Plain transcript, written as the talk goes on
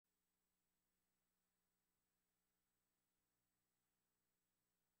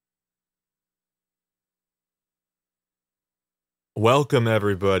Welcome,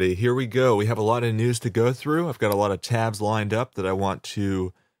 everybody. Here we go. We have a lot of news to go through. I've got a lot of tabs lined up that I want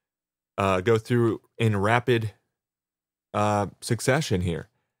to go through in rapid succession here.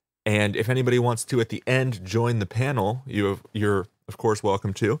 And if anybody wants to, at the end, join the panel, you're, of course,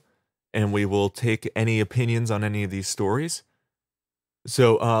 welcome to. And we will take any opinions on any of these stories.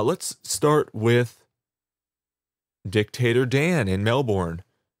 So let's start with Dictator Dan in Melbourne.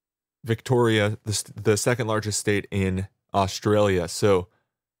 Victoria, the second largest state in Australia. So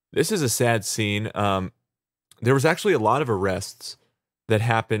this is a sad scene. There was actually a lot of arrests that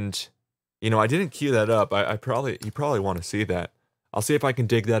happened. You know, I didn't queue that up. You probably want to see that. I'll see if I can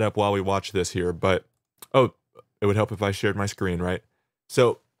dig that up while we watch this here. But it would help if I shared my screen, right?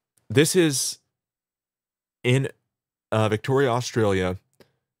 So this is in Victoria, Australia.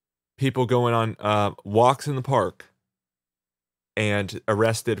 People going on walks in the park and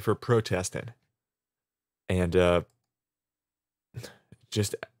arrested for protesting. And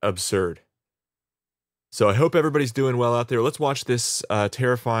just absurd. So I hope everybody's doing well out there. Let's watch this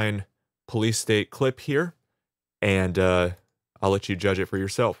terrifying police state clip here, and I'll let you judge it for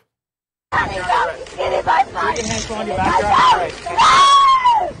yourself.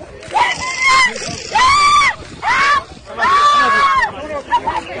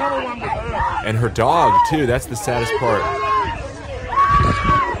 And her dog, too. That's the saddest part.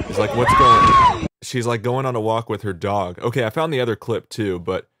 It's like, what's going on? She's like going on a walk with her dog. Okay, I found the other clip too,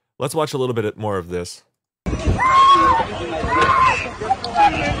 but let's watch a little bit more of this.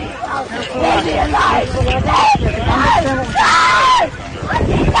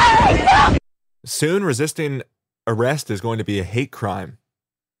 Soon, resisting arrest is going to be a hate crime.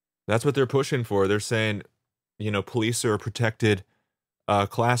 That's what they're pushing for. They're saying, you know, police are a protected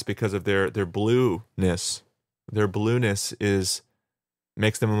class because of their blueness. Their blueness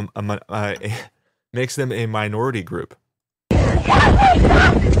makes them a minority group.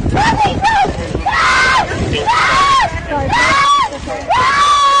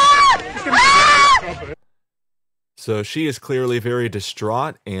 So she is clearly very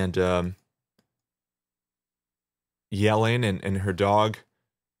distraught and yelling, and her dog.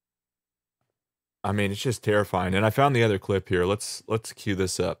 I mean, it's just terrifying. And I found the other clip here. Let's cue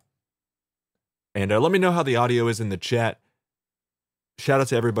this up. And let me know how the audio is in the chat. Shout out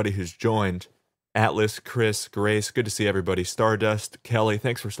to everybody who's joined. Atlas, Chris, Grace, good to see everybody. Stardust, Kelly,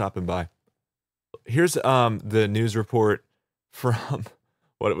 thanks for stopping by. Here's the news report from,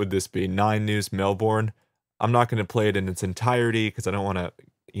 what would this be, 9 News Melbourne. I'm not going to play it in its entirety because I don't want to,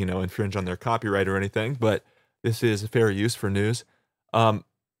 infringe on their copyright or anything, but this is fair use for news.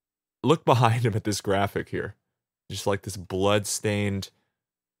 Look behind him at this graphic here. Just like this blood-stained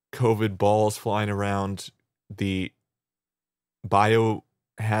COVID balls flying around, the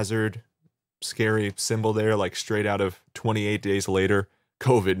biohazard scary symbol there, like straight out of 28 Days Later,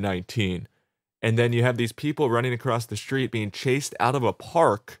 COVID-19. And then you have these people running across the street being chased out of a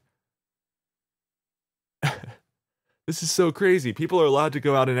park. This is so crazy. People are allowed to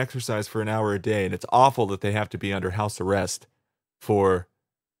go out and exercise for an hour a day, and it's awful that they have to be under house arrest for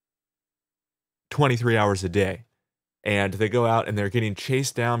 23 hours a day. And they go out and they're getting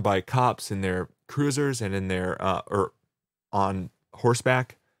chased down by cops in their cruisers and in their or on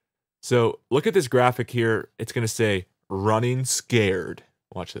horseback. So look at this graphic here. It's going to say running scared.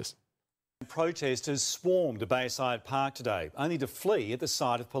 Watch this. Protesters swarmed Bayside Park today, only to flee at the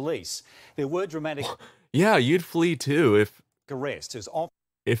sight of police. There were dramatic... Yeah, you'd flee too if... ...arrests as...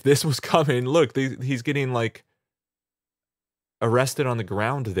 If this was coming. Look, he's getting, like, arrested on the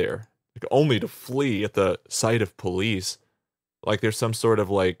ground there. Like, only to flee at the sight of police. Like there's some sort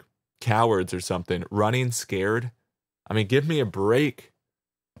of, like, cowards or something. Running scared. I mean, give me a break.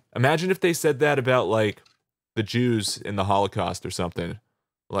 Imagine if they said that about, like, the Jews in the Holocaust or something.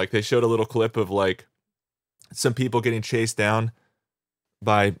 Like, they showed a little clip of, like, some people getting chased down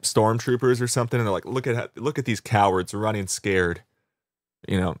by stormtroopers or something, and they're like, look at these cowards running scared.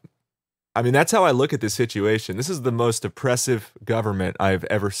 I mean, that's how I look at this situation. This is the most oppressive government I've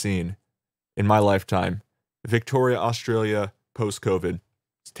ever seen in my lifetime. Victoria, Australia, post-COVID.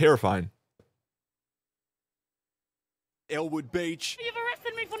 It's terrifying. Elwood Beach. You've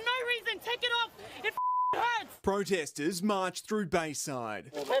arrested me for no reason. Take it off. It hurts. Protesters marched through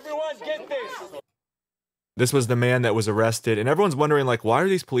Bayside. Everyone get this. This was the man that was arrested, and everyone's wondering, like, why are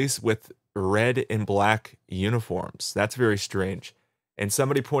these police with red and black uniforms? That's very strange. And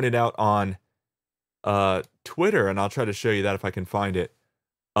somebody pointed out on Twitter, and I'll try to show you that if I can find it.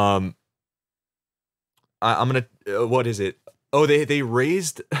 I'm gonna what is it? Oh, they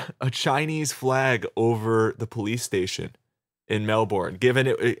raised a Chinese flag over the police station in Melbourne. Given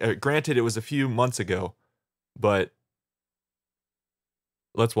it, granted, it was a few months ago, but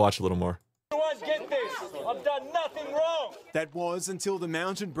Let's watch a little more. Everyone get this. I've done nothing wrong. That was until the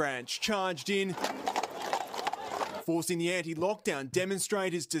mountain branch charged in, forcing the anti-lockdown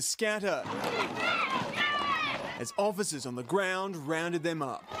demonstrators to scatter as officers on the ground rounded them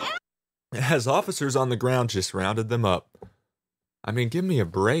up. As officers on the ground just rounded them up. I mean, give me a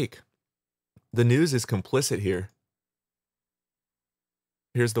break. The news is complicit here.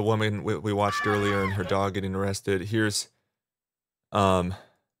 Here's the woman we watched earlier and her dog getting arrested. Here's some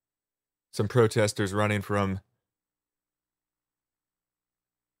protesters running from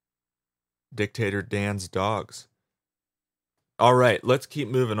Dictator Dan's dogs. All right, let's keep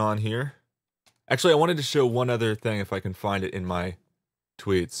moving on here. Actually, I wanted to show one other thing if I can find it in my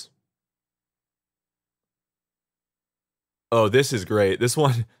tweets. Oh, this is great. This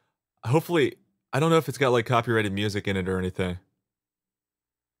one, hopefully, I don't know if it's got like copyrighted music in it or anything.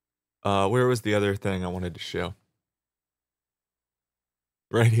 Where was the other thing I wanted to show?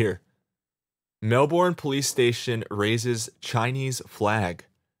 Right here. Melbourne police station raises Chinese flag.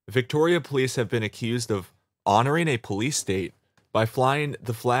 Victoria police have been accused of honoring a police state by flying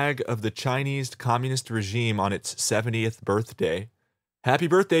the flag of the Chinese communist regime on its 70th birthday. Happy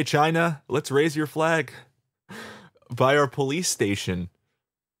birthday, China. Let's raise your flag by our police station.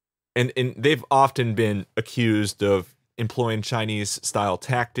 And they've often been accused of employing Chinese-style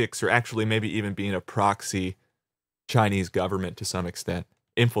tactics, or actually maybe even being a proxy Chinese government to some extent,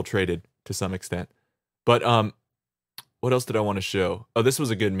 infiltrated to some extent. But what else did I want to show? Oh, this was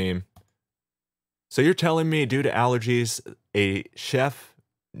a good meme. So you're telling me due to allergies, a chef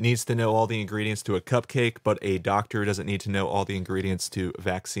needs to know all the ingredients to a cupcake, but a doctor doesn't need to know all the ingredients to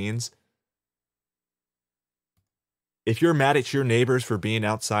vaccines? If you're mad at your neighbors for being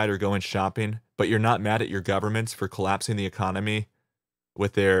outside or going shopping, but you're not mad at your governments for collapsing the economy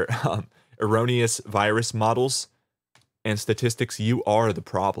with their erroneous virus models and statistics, you are the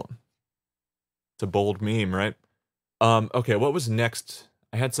problem. It's a bold meme, right? Okay, what was next?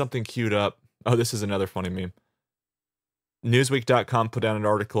 I had something queued up. Oh, this is another funny meme. Newsweek.com put out an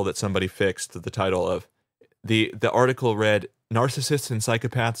article that somebody fixed, the title of. The article read, narcissists and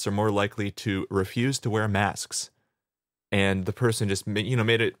psychopaths are more likely to refuse to wear masks. And the person just,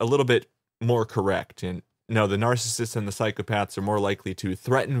 made it a little bit more correct. And no, the narcissists and the psychopaths are more likely to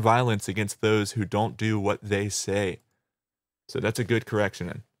threaten violence against those who don't do what they say. So that's a good correction.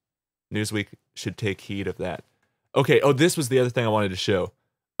 And Newsweek should take heed of that. Okay, oh, this was the other thing I wanted to show.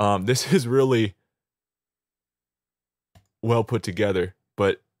 This is really well put together,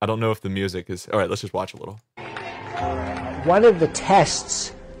 but I don't know if the music is... All right, let's just watch a little. One of the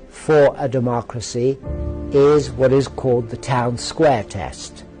tests for a democracy is what is called the town square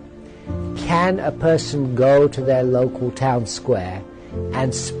test. Can a person go to their local town square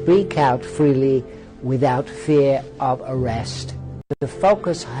and speak out freely without fear of arrest? The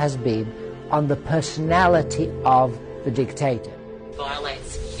focus has been on the personality of the dictator.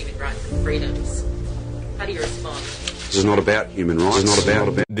 Violates human rights and freedoms. How do you respond? This is not about human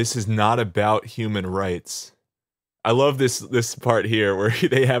rights. This is not about human rights. I love this part here where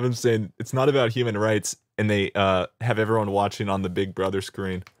they have him saying it's not about human rights, and they have everyone watching on the Big Brother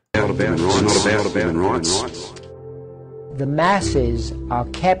screen. Not about human rights. The masses are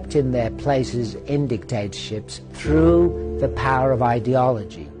kept in their places in dictatorships through the power of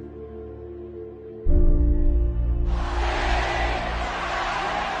ideology.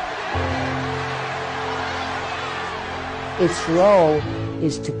 Its role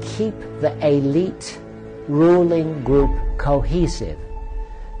is to keep the elite ruling group cohesive,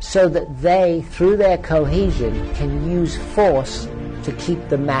 so that they, through their cohesion, can use force to keep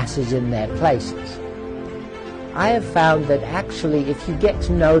the masses in their places. I have found that actually, if you get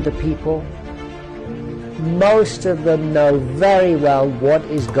to know the people, most of them know very well what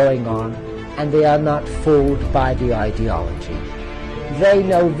is going on, and they are not fooled by the ideology. They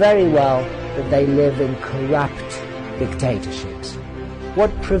know very well that they live in corrupt dictatorships.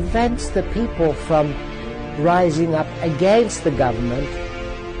 What prevents the people from rising up against the government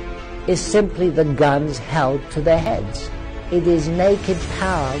is simply the guns held to their heads. It is naked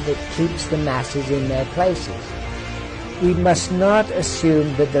power that keeps the masses in their places. We must not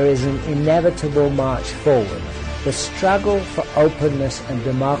assume that there is an inevitable march forward. The struggle for openness and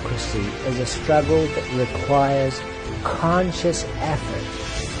democracy is a struggle that requires conscious effort.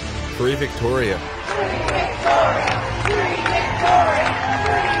 Free Victoria.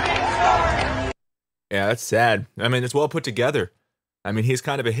 Yeah, that's sad. I mean, it's well put together. I mean, he's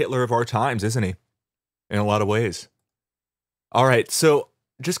kind of a Hitler of our times, isn't he? In a lot of ways. All right, so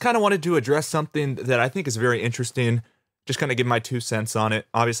just kind of wanted to address something that I think is very interesting. Just kind of give my 2 cents on it.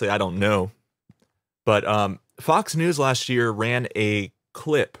 Obviously, I don't know. But Fox News last year ran a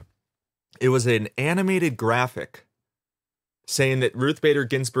clip. It was an animated graphic saying that Ruth Bader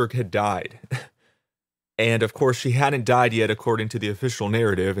Ginsburg had died. And of course, she hadn't died yet, according to the official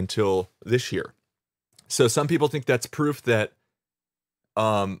narrative, until this year. So some people think that's proof that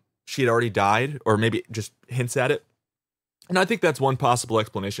she had already died, or maybe just hints at it. And I think that's one possible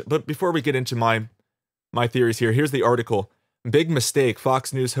explanation. But before we get into my theories here, here's the article. Big mistake.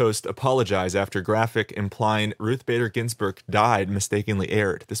 Fox News host apologized after graphic implying Ruth Bader Ginsburg died mistakenly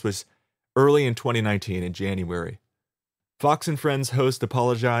aired. This was early in 2019, in January. Fox and Friends host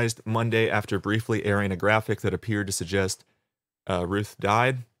apologized Monday after briefly airing a graphic that appeared to suggest Ruth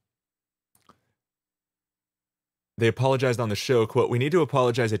died. They apologized on the show, quote, "We need to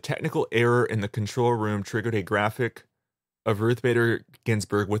apologize. A technical error in the control room triggered a graphic of Ruth Bader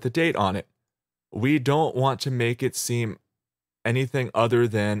Ginsburg with a date on it. We don't want to make it seem anything other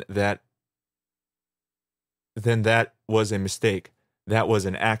than that was a mistake. That was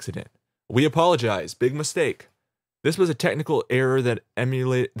an accident. We apologize. Big mistake. This was a technical error that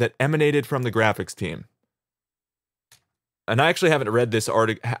emanated from the graphics team." And I actually haven't read this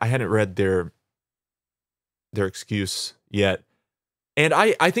article. I hadn't read their excuse yet. And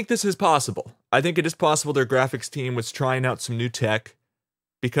I think this is possible. I think it is possible their graphics team was trying out some new tech.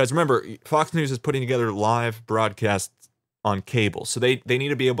 Because remember, Fox News is putting together live broadcasts on cable. So they need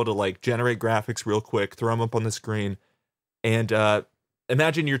to be able to like generate graphics real quick, throw them up on the screen. And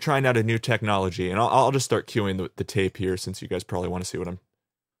imagine you're trying out a new technology. And I'll just start cueing the tape here, since you guys probably want to see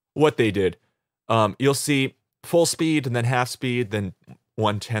what they did. You'll see full speed, and then half speed, then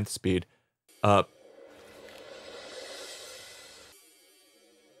 1/10 speed. Let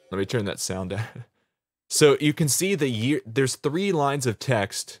me turn that sound down. So you can see there's 3 lines of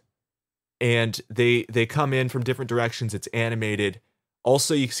text, and they come in from different directions. It's animated.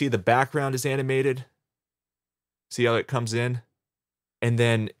 Also, you can see the background is animated. See how it comes in? And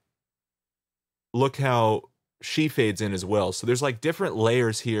then look how she fades in as well. So there's like different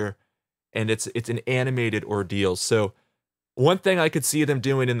layers here, and it's an animated ordeal. So one thing I could see them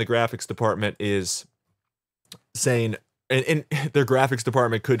doing in the graphics department is saying, and their graphics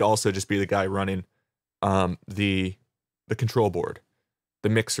department could also just be the guy running the control board, the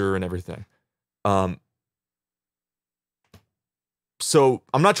mixer and everything. So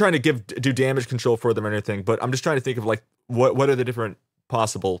I'm not trying to do damage control for them or anything, but I'm just trying to think of like what are the different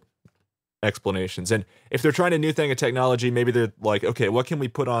possible explanations. And if they're trying a new thing in technology, maybe they're like, okay, what can we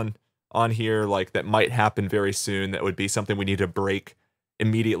put on here like that might happen very soon that would be something we need to break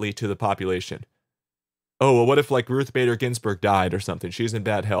immediately to the population? Oh, well, what if like Ruth Bader Ginsburg died or something? She's in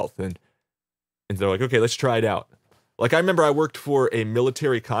bad health. And they're like, okay, let's try it out. Like I remember I worked for a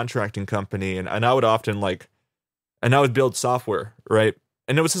military contracting company, and I would often and I would build software, right?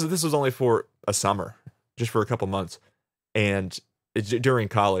 And this was only for a summer, just for a couple months. And during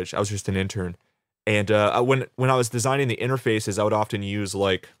college, I was just an intern. And when I was designing the interfaces, I would often use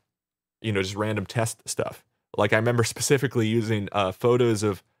just random test stuff. Like I remember specifically using photos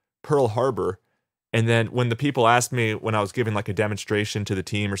of Pearl Harbor. And then when the people asked me, when I was giving like a demonstration to the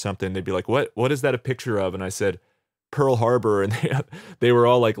team or something, they'd be like, what is that a picture of? And I said, Pearl Harbor. And they were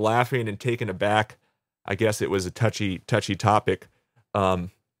all like laughing and taken aback. I guess it was a touchy topic. I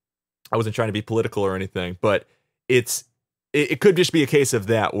wasn't trying to be political or anything, but it could just be a case of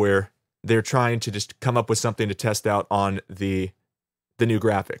that, where they're trying to just come up with something to test out on the new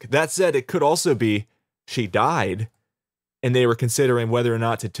graphic. That said, it could also be she died and they were considering whether or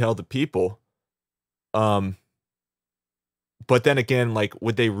not to tell the people. But then again, like,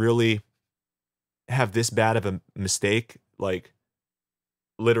 would they really have this bad of a mistake? Like,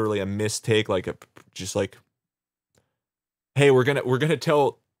 literally a mistake, hey, we're gonna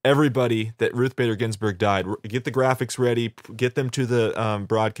tell everybody that Ruth Bader Ginsburg died. Get the graphics ready, get them to the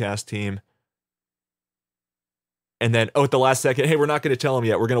broadcast team, and then at the last second, hey, we're not going to tell them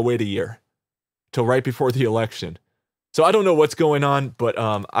yet. We're going to wait a year till right before the election. So I don't know what's going on, but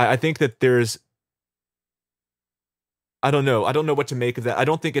I think that there's. I don't know what to make of that. I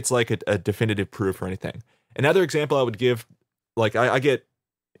don't think it's like a definitive proof or anything. Another example I would give, like I get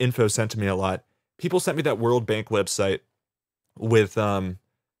info sent to me a lot. People sent me that World Bank website with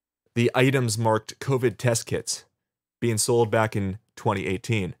the items marked COVID test kits being sold back in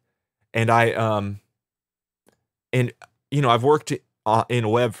 2018. And I've worked in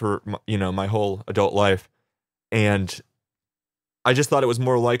web for, my whole adult life. And I just thought it was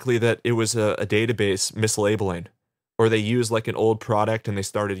more likely that it was a database mislabeling, or they used like an old product and they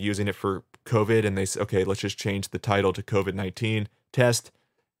started using it for COVID, and they said, okay, let's just change the title to COVID-19 test.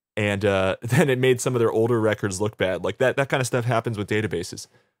 And then it made some of their older records look bad. Like that kind of stuff happens with databases.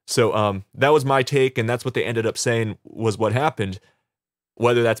 So that was my take, and that's what they ended up saying was what happened.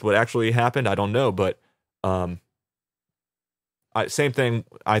 Whether that's what actually happened, I don't know. But same thing,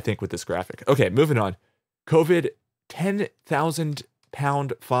 I think, with this graphic. Okay, moving on. COVID, 10,000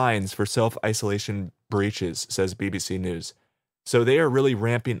 pound fines for self-isolation breaches, says BBC News. So they are really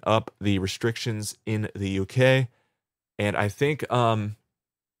ramping up the restrictions in the UK. And I think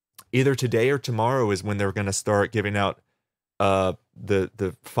either today or tomorrow is when they're going to start giving out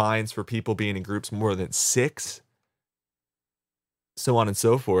the fines for people being in groups more than 6, so on and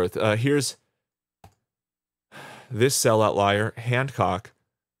so forth. Here's this sellout liar, Hancock,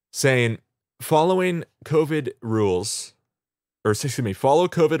 saying, following COVID rules, or excuse me, follow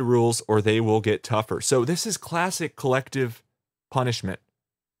COVID rules or they will get tougher. So this is classic collective punishment.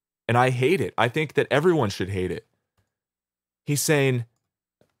 And I hate it. I think that everyone should hate it. He's saying,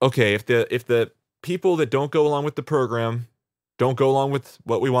 okay, if the people that don't go along with the program, don't go along with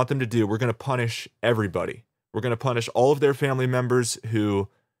what we want them to do, we're going to punish everybody. We're going to punish all of their family members who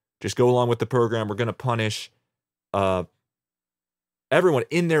just go along with the program. We're going to punish everyone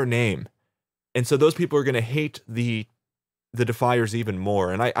in their name. And so those people are going to hate the defiers even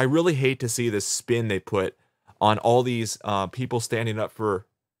more. And I really hate to see this spin they put on all these people standing up for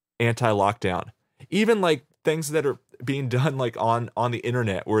anti-lockdown. Even like things that are being done like on the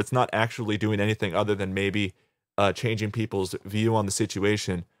internet where it's not actually doing anything other than maybe changing people's view on the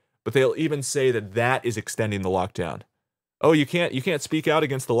situation. But they'll even say that is extending the lockdown. Oh, you can't speak out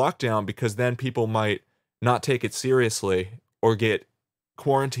against the lockdown because then people might not take it seriously or get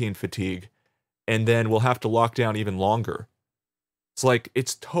quarantine fatigue, and then we'll have to lock down even longer. It's like,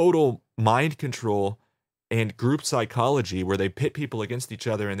 it's total mind control and group psychology where they pit people against each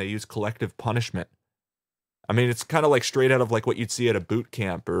other and they use collective punishment. I mean, it's kind of like straight out of like what you'd see at a boot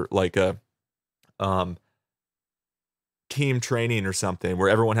camp or like a team training or something where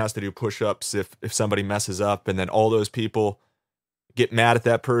everyone has to do push-ups if somebody messes up, and then all those people get mad at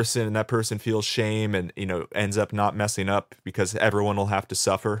that person and that person feels shame and, you know, ends up not messing up because everyone will have to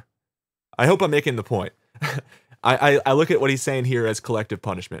suffer. I hope I'm making the point. I look at what he's saying here as collective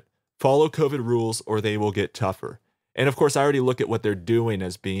punishment. Follow COVID rules or they will get tougher. And of course, I already look at what they're doing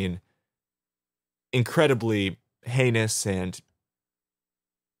as being incredibly heinous and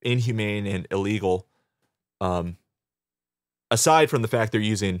inhumane and illegal. Aside from the fact they're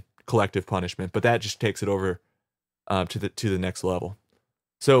using collective punishment, but that just takes it over to the next level.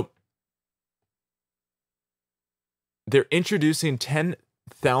 So they're introducing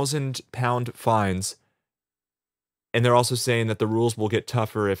 10,000 pound fines, and they're also saying that the rules will get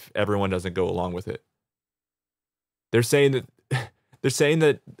tougher if everyone doesn't go along with it. They're saying that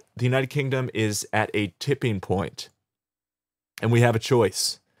the United Kingdom is at a tipping point, and we have a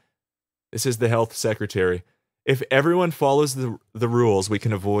choice. This is the health secretary. If everyone follows the rules, we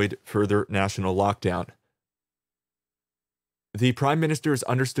can avoid further national lockdown. The Prime Minister is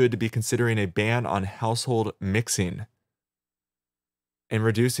understood to be considering a ban on household mixing and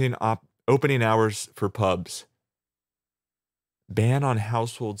reducing opening hours for pubs. Ban on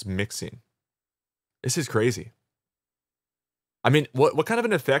households mixing. This is crazy. I mean, what kind of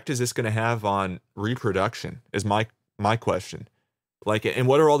an effect is this going to have on reproduction is my question. Like, and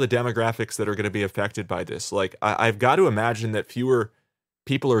what are all the demographics that are going to be affected by this? Like, I've got to imagine that fewer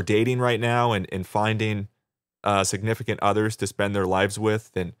people are dating right now and finding significant others to spend their lives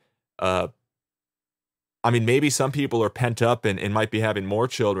with. And, I mean, maybe some people are pent up and might be having more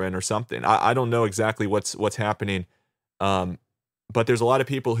children or something. I don't know exactly what's happening. But there's a lot of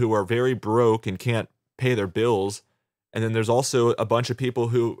people who are very broke and can't pay their bills. And then there's also a bunch of people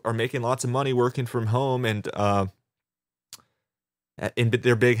who are making lots of money working from home and in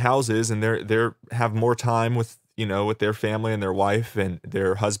their big houses, and they're have more time with their family and their wife and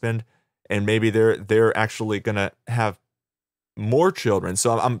their husband, and maybe they're actually gonna have more children.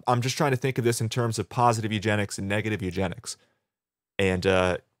 So I'm just trying to think of this in terms of positive eugenics and negative eugenics,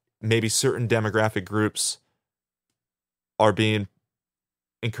 and maybe certain demographic groups are being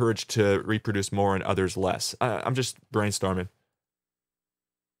encouraged to reproduce more and others less. I'm just brainstorming.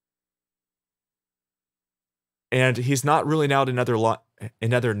 And he's not ruling out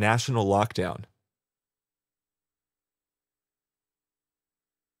another national lockdown.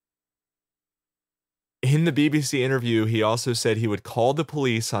 In the BBC interview, he also said he would call the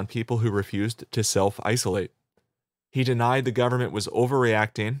police on people who refused to self-isolate. He denied the government was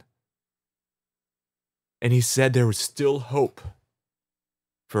overreacting, and he said there was still hope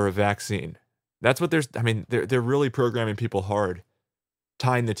for a vaccine. That's what they're really programming people hard,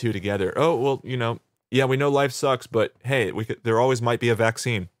 tying the two together. Oh, well, yeah, we know life sucks, but hey, there always might be a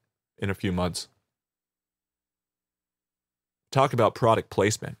vaccine in a few months. Talk about product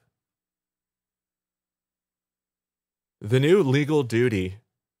placement. The new legal duty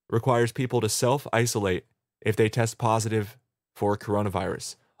requires people to self-isolate if they test positive for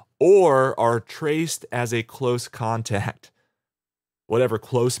coronavirus or are traced as a close contact, whatever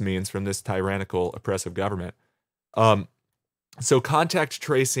close means from this tyrannical, oppressive government. So contact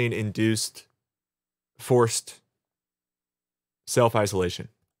tracing induced forced self-isolation.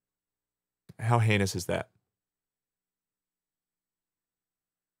 How heinous is that?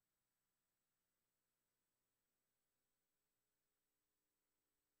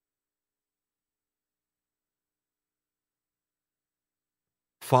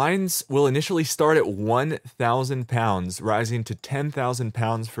 Fines will initially start at £1,000, rising to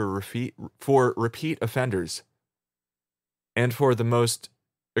 £10,000 for repeat offenders and for the most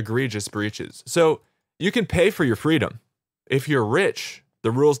egregious breaches. So you can pay for your freedom. If you're rich,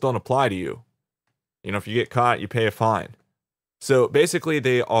 the rules don't apply to you. You know, if you get caught, you pay a fine. So basically,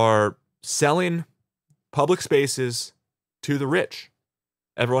 they are selling public spaces to the rich.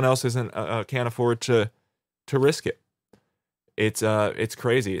 Everyone else can't afford to risk it. It's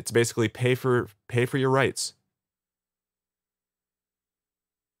crazy. It's basically pay for your rights.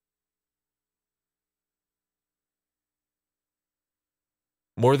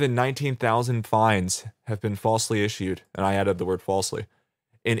 More than 19,000 fines have been falsely issued, and I added the word falsely,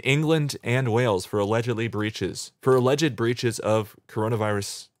 in England and Wales for alleged breaches of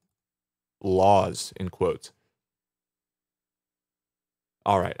coronavirus laws, in quotes.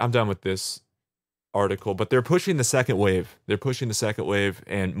 All right, I'm done with this article, but they're pushing the second wave.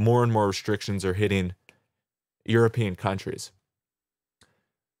 And more restrictions are hitting European countries.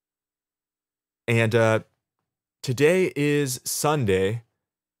 And today is Sunday,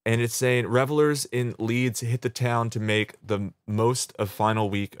 and it's saying revelers in Leeds hit the town to make the most of final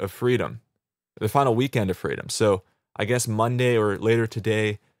week of freedom, the final weekend of freedom. So I guess Monday or later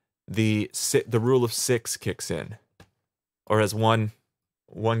today, the rule of six kicks in, or as one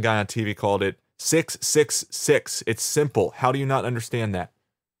guy on TV called it, 666. It's simple. How do you not understand that?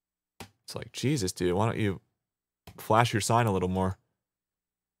 It's like, Jesus, dude, why don't you flash your sign a little more?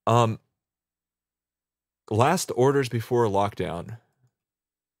 Last orders before lockdown.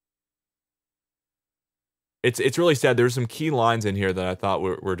 It's really sad. There's some key lines in here that I thought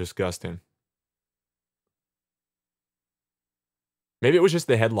were disgusting. Maybe it was just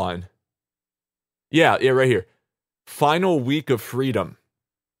the headline. Yeah, right here. Final week of freedom.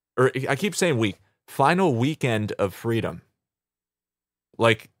 Or I keep saying week. Final weekend of freedom.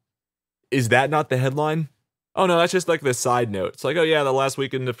 Like, is that not the headline? Oh no, that's just like the side note. It's like, oh yeah, the last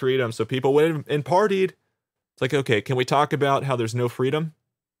weekend of freedom, so people went and partied. It's like, okay, can we talk about how there's no freedom?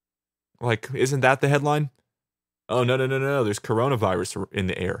 Like, isn't that the headline? Oh no, there's coronavirus in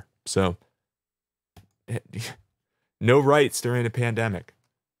the air. So no rights during a pandemic.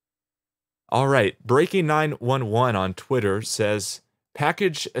 All right, Breaking 911 on Twitter says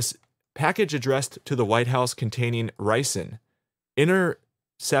package addressed to the White House containing ricin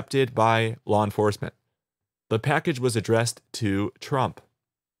intercepted by law enforcement. The package was addressed to Trump.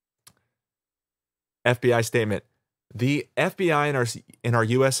 FBI statement. The FBI and our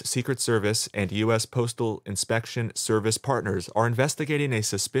U.S. Secret Service and U.S. Postal Inspection Service partners are investigating a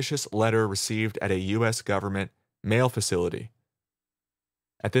suspicious letter received at a U.S. government mail facility.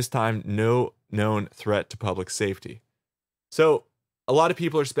 At this time, no known threat to public safety. So, a lot of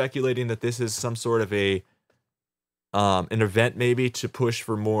people are speculating that this is some sort of an event maybe to push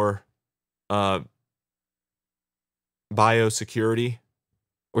for more biosecurity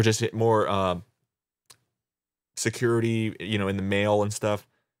or just more security, in the mail and stuff.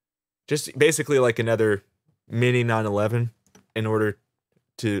 Just basically like another mini 9/11 in order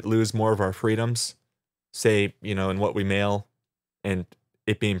to lose more of our freedoms, say, in what we mail and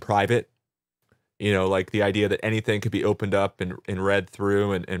it being private. Like the idea that anything could be opened up and read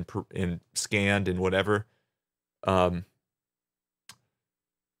through and scanned and whatever.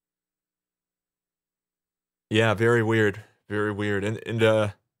 Yeah, very weird. Very weird. And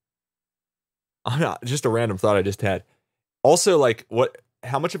just a random thought I just had. Also, like,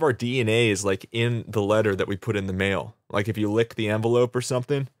 how much of our DNA is like in the letter that we put in the mail? Like, if you lick the envelope or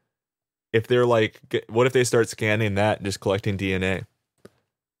something, if they're like, what if they start scanning that and just collecting DNA?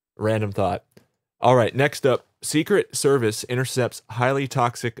 Random thought. All right, next up, Secret Service intercepts highly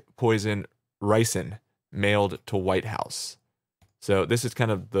toxic poison ricin mailed to White House. So this is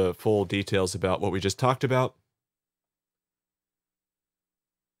kind of the full details about what we just talked about.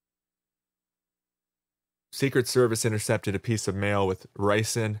 Secret Service intercepted a piece of mail with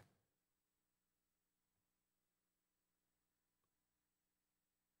ricin.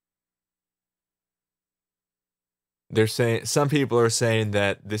 They're saying, some people are saying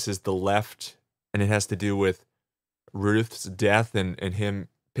that this is the left and it has to do with Ruth's death and him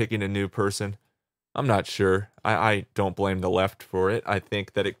picking a new person. I'm not sure. I don't blame the left for it. I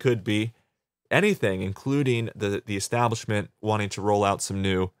think that it could be anything, including the establishment wanting to roll out some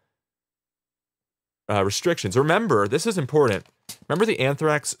new restrictions. Remember, this is important. Remember the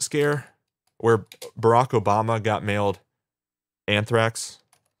anthrax scare where Barack Obama got mailed anthrax?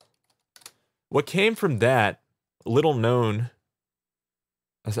 What came from that, a little known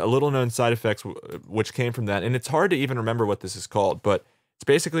side effects which came from that, and it's hard to even remember what this is called, but it's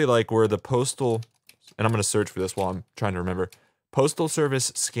basically like where the postal, and I'm going to search for this while I'm trying to remember, Postal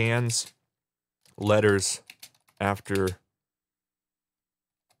Service scans letters after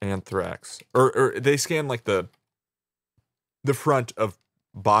anthrax, or they scan like the front of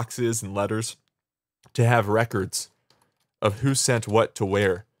boxes and letters to have records of who sent what to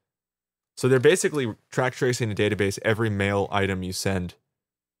where. So they're basically track tracing a database every mail item you send.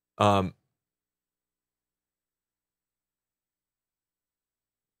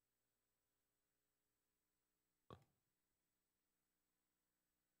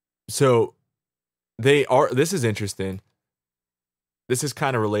 So this is interesting. This is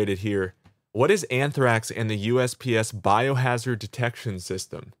kind of related here. What is anthrax and the USPS biohazard detection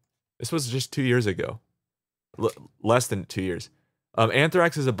system? This was just 2 years ago. Less than 2 years.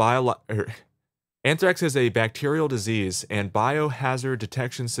 Anthrax is a bacterial disease, and biohazard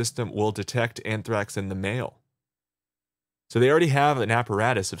detection system will detect anthrax in the mail. So they already have an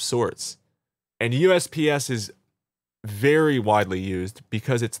apparatus of sorts. And USPS is very widely used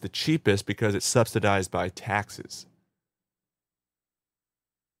because it's the cheapest, because it's subsidized by taxes.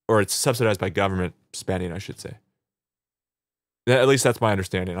 Or it's subsidized by government spending, I should say. At least that's my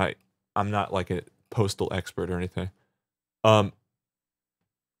understanding. I'm not like a postal expert or anything. But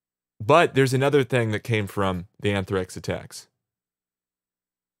there's another thing that came from the anthrax attacks.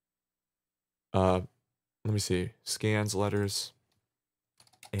 Let me see. Scans, letters,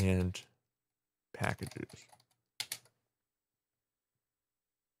 and packages.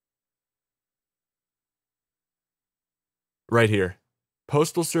 Right here.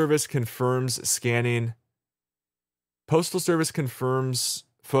 Postal Service confirms scanning. Postal Service confirms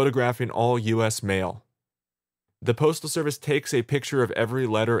photographing all U.S. mail. The Postal Service takes a picture of every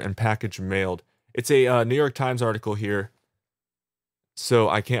letter and package mailed. It's a New York Times article here, so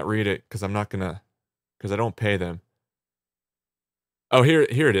I can't read it because I don't pay them. Oh, here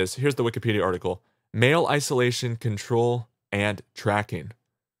it is. Here's the Wikipedia article. Mail isolation, control, and tracking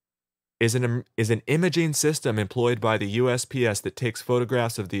is an imaging system employed by the USPS that takes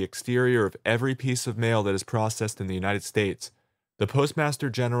photographs of the exterior of every piece of mail that is processed in the United States. The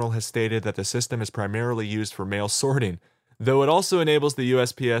Postmaster General has stated that the system is primarily used for mail sorting, though it also enables the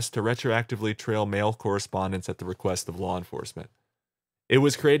USPS to retroactively trail mail correspondence at the request of law enforcement. It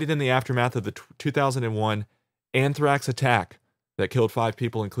was created in the aftermath of the 2001 anthrax attack that killed 5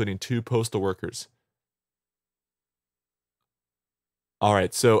 people, including 2 postal workers. All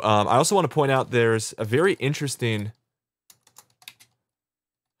right, so I also want to point out there's a very interesting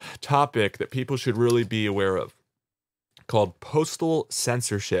topic that people should really be aware of, called postal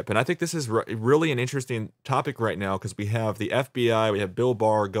censorship. And I think this is really an interesting topic right now because we have the FBI, we have Bill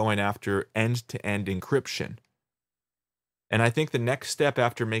Barr going after end-to-end encryption. And I think the next step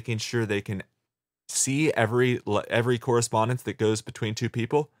after making sure they can see every correspondence that goes between 2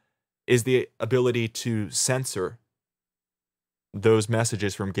 people is the ability to censor those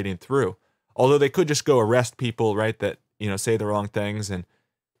messages from getting through. Although they could just go arrest people, right, that, say the wrong things and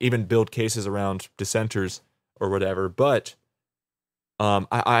even build cases around dissenters or whatever, but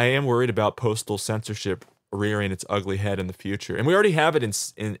I am worried about postal censorship rearing its ugly head in the future. And we already have it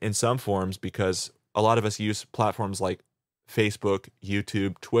in some forms because a lot of us use platforms like Facebook,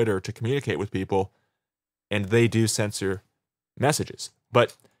 YouTube, Twitter to communicate with people, and they do censor messages.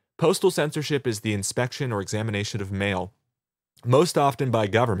 But postal censorship is the inspection or examination of mail, most often by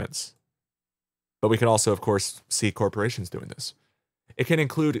governments. But we can also, of course, see corporations doing this. It can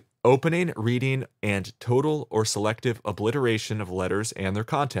include opening, reading, and total or selective obliteration of letters and their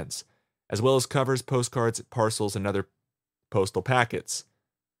contents, as well as covers, postcards, parcels, and other postal packets.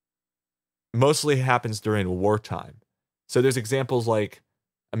 Mostly happens during wartime. So there's examples like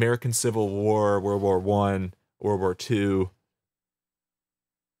American Civil War, World War I, World War II.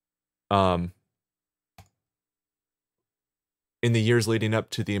 In the years leading up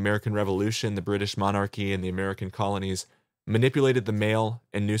to the American Revolution, the British monarchy and the American colonies manipulated the mail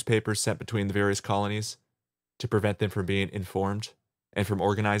and newspapers sent between the various colonies to prevent them from being informed and from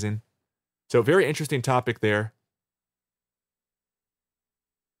organizing. So, very interesting topic there.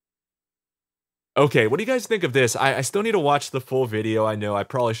 Okay, what do you guys think of this? I still need to watch the full video. I know I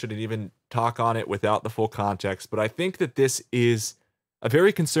probably shouldn't even talk on it without the full context, but I think that this is a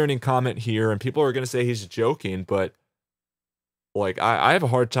very concerning comment here, and people are going to say he's joking, but like I have a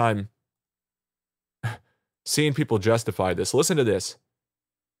hard time seeing people justify this. Listen to this.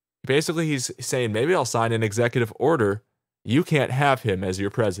 Basically, he's saying, maybe I'll sign an executive order. You can't have him as your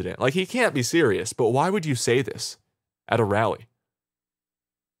president. Like, he can't be serious, but why would you say this at a rally?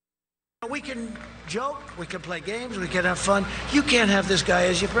 We can joke, we can play games, we can have fun. You can't have this guy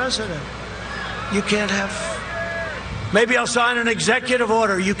as your president. You can't have... Maybe I'll sign an executive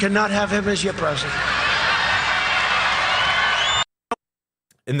order. You cannot have him as your president.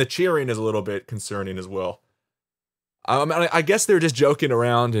 And the cheering is a little bit concerning as well. I guess they're just joking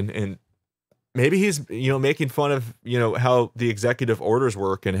around, and maybe he's, making fun of, how the executive orders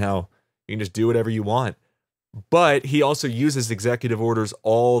work and how you can just do whatever you want. But he also uses executive orders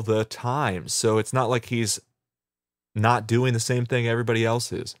all the time. So it's not like he's not doing the same thing everybody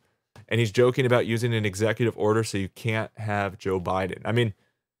else is. And he's joking about using an executive order so you can't have Joe Biden. I mean,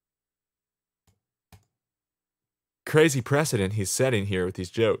 crazy precedent he's setting here with these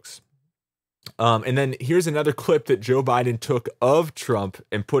jokes. And then here's another clip that Joe Biden took of Trump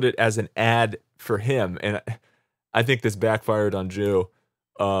and put it as an ad for him. And I think this backfired on Joe.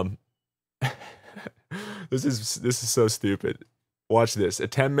 This is so stupid. Watch this. A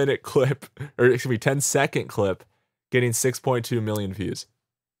 10-minute clip, or excuse me, 10-second clip, getting 6.2 million views.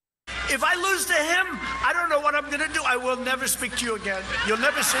 If I lose to him, I don't know what I'm going to do. I will never speak to you again. You'll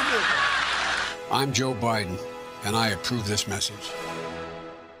never see me again. I'm Joe Biden, and I approve this message.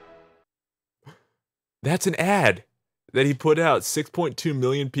 That's an ad that he put out. 6.2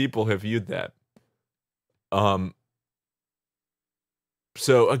 million people have viewed that.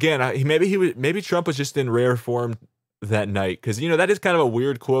 So again, maybe Trump was just in rare form that night, because that is kind of a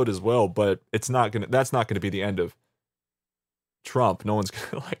weird quote as well. But that's not gonna be the end of Trump. No one's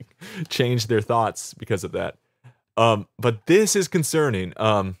gonna change their thoughts because of that. But this is concerning.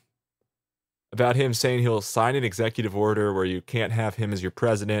 About him saying he'll sign an executive order where you can't have him as your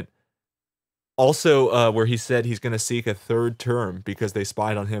president. Also, where he said he's going to seek a third term because they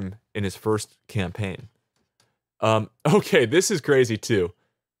spied on him in his first campaign. Okay, this is crazy too.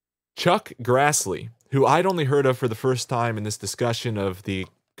 Chuck Grassley, who I'd only heard of for the first time in this discussion of the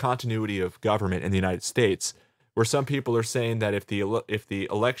continuity of government in the United States, where some people are saying that if the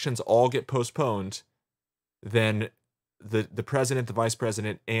elections all get postponed, then the president, the vice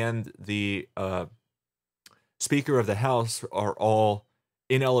president, and the Speaker of the House are all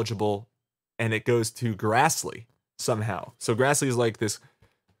ineligible, and it goes to Grassley somehow. So Grassley is like this.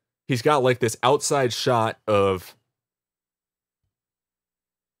 He's got like this outside shot of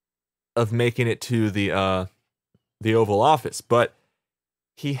making it to the Oval Office, but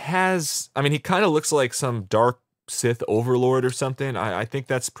he has. I mean, he kind of looks like some dark Sith overlord or something. I think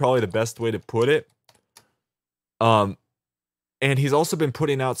that's probably the best way to put it. And he's also been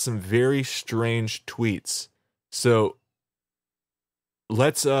putting out some very strange tweets. So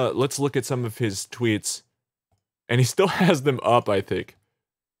let's look at some of his tweets, and he still has them up, I think.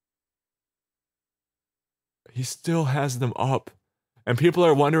 He still has them up. And people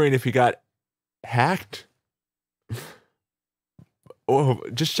are wondering if he got hacked. Oh,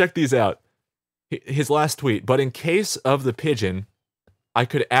 just check these out. His last tweet, but in case of the pigeon, I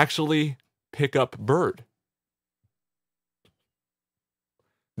could actually pick up bird.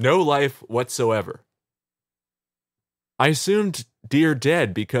 No life whatsoever. I assumed deer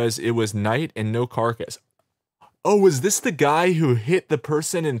dead because it was night and no carcass. Oh, was this the guy who hit the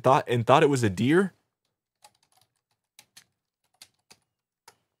person and thought it was a deer?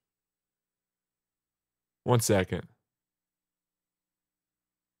 One second.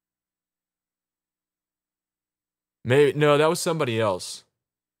 Maybe no, that was somebody else.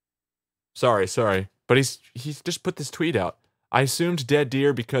 Sorry. But he's just put this tweet out. I assumed dead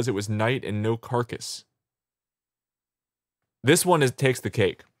deer because it was night and no carcass. This one takes the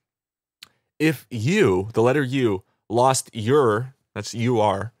cake. If you, the letter U, lost your, that's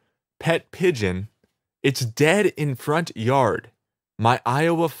UR, pet pigeon, it's dead in front yard. My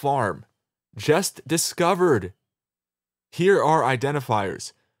Iowa farm. Just discovered. Here are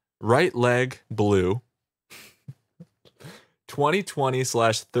identifiers. Right leg blue.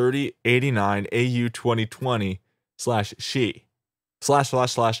 2020/3089 AU 2020/she.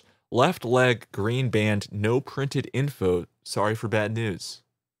 / left leg green band, no printed info. Sorry for bad news.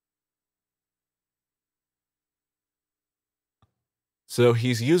 So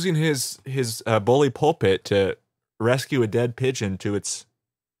he's using his bully pulpit to rescue a dead pigeon to its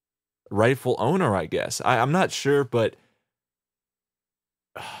rightful owner, I guess. I'm not sure, but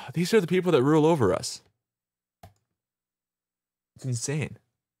these are the people that rule over us. It's insane.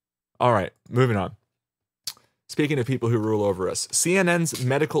 All right, moving on. Speaking of people who rule over us, CNN's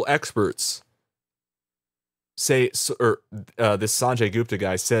medical experts say, this Sanjay Gupta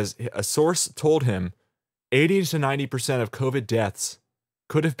guy says a source told him 80 to 90% of COVID deaths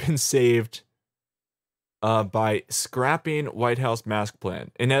could have been saved by scrapping White House mask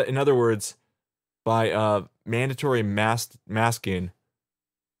plan. In other words, by mandatory masking,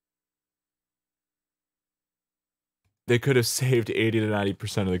 they could have saved 80 to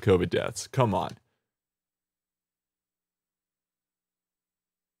 90% of the COVID deaths. Come on.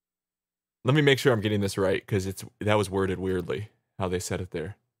 Let me make sure I'm getting this right, because that was worded weirdly, how they said it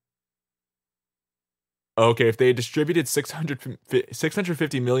there. Okay, if they distributed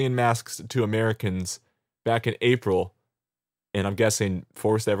 650 million masks to Americans back in April, and I'm guessing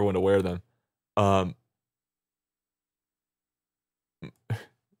forced everyone to wear them,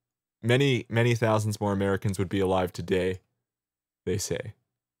 many thousands more Americans would be alive today, they say.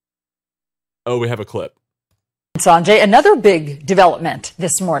 Oh, we have a clip. Sanjay, another big development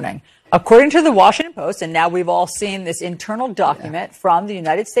this morning. According to the Washington Post, and now we've all seen this internal document from the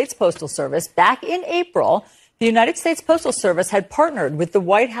United States Postal Service, back in April, the United States Postal Service had partnered with the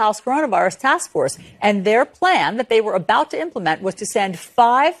White House Coronavirus Task Force, and their plan that they were about to implement was to send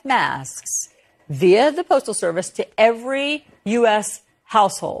 5 masks via the Postal Service to every U.S.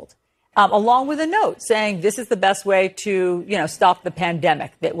 household, along with a note saying this is the best way to, stop the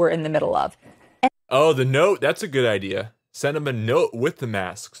pandemic that we're in the middle of. Oh, the note. That's a good idea. Send them a note with the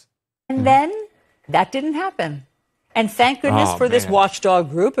masks. And then that didn't happen. And thank goodness for this watchdog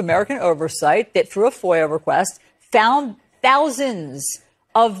group, American Oversight, that through a FOIA request found thousands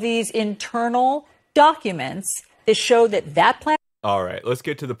of these internal documents that show that plan. All right, let's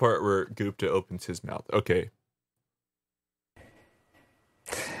get to the part where Gupta opens his mouth. Okay.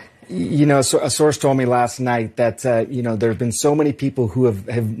 So a source told me last night that, there have been so many people who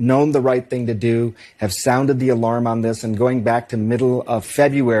have known the right thing to do, have sounded the alarm on this, and going back to middle of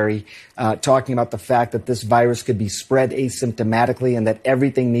February, talking about the fact that this virus could be spread asymptomatically and that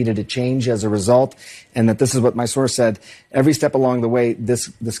everything needed to change as a result. And that this is what my source said, every step along the way, this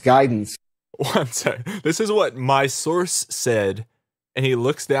guidance. One second. This is what my source said. And he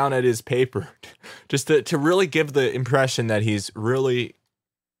looks down at his paper just to really give the impression that he's really,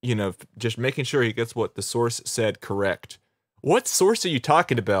 just making sure he gets what the source said correct. What source are you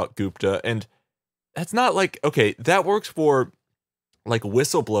talking about, Gupta? And that's not okay, that works for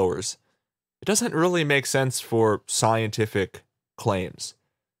whistleblowers. It doesn't really make sense for scientific claims.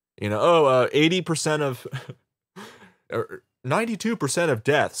 80% of, or 92% of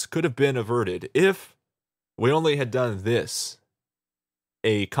deaths could have been averted if we only had done this.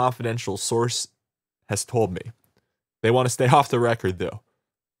 A confidential source has told me. They want to stay off the record, though.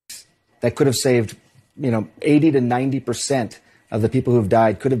 That could have saved, 80 to 90% of the people who've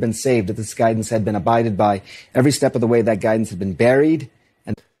died could have been saved if this guidance had been abided by. Every step of the way, that guidance had been buried.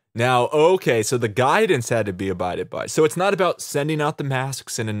 Now, okay, so the guidance had to be abided by. So it's not about sending out the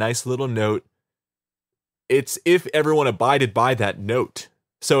masks in a nice little note. It's if everyone abided by that note.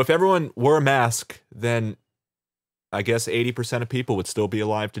 So if everyone wore a mask, then I guess 80% of people would still be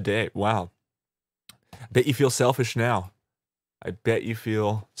alive today. Wow. Bet you feel selfish now. I bet you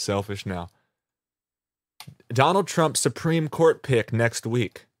feel selfish now. Donald Trump's Supreme Court pick next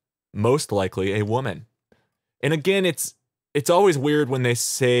week. Most likely a woman. And again, it's always weird when they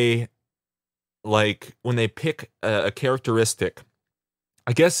say, when they pick a characteristic.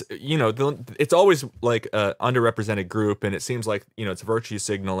 I guess, it's always like an underrepresented group, and it seems like, it's virtue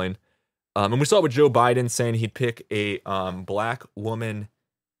signaling. And we saw it with Joe Biden saying he'd pick a black woman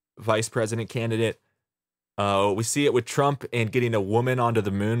vice president candidate. We see it with Trump and getting a woman onto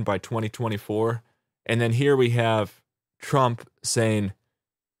the moon by 2024. And then here we have Trump saying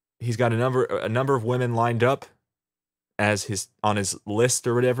he's got a number of women lined up as on his list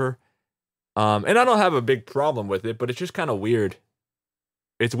or whatever. And I don't have a big problem with it, but it's just kind of weird.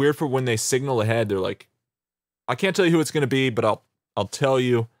 It's weird for when they signal ahead. They're like, I can't tell you who it's going to be, but I'll tell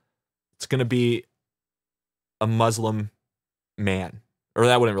you it's going to be a Muslim man. Or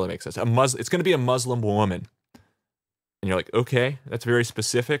that wouldn't really make sense. It's going to be a Muslim woman. And you're like, okay, that's very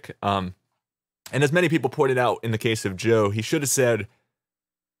specific. And as many people pointed out in the case of Joe, he should have said,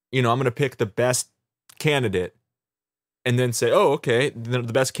 I'm going to pick the best candidate. And then say, oh, okay, the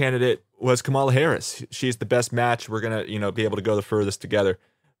best candidate was Kamala Harris. She's the best match. We're going to, be able to go the furthest together.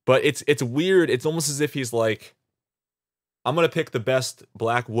 But it's weird. It's almost as if he's like, I'm going to pick the best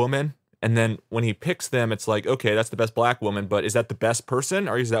black woman. And then when he picks them, it's like, okay, that's the best black woman, but is that the best person?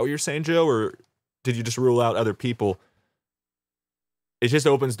 Or is that what you're saying, Joe? Or did you just rule out other people? it just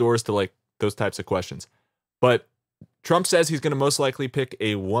opens doors to like those types of questions. But Trump says he's going to most likely pick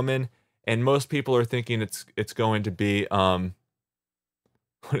a woman, and most people are thinking it's going to be what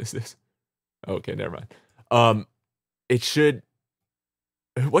is this? Okay, never mind. It should.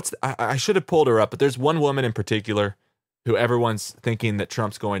 I should have pulled her up, but there's one woman in particular who everyone's thinking that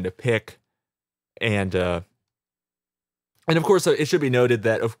Trump's going to pick, and of course it should be noted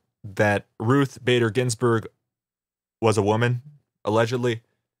that Ruth Bader Ginsburg was a woman allegedly,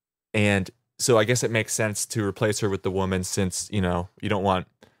 and so I guess it makes sense to replace her with the woman, since you don't want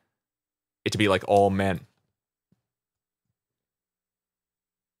it to be like all men.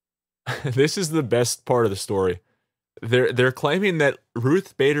 This is the best part of the story. They're claiming that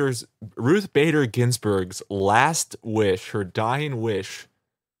Ruth Bader Ginsburg's last wish, her dying wish,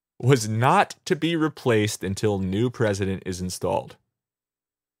 was not to be replaced until new president is installed.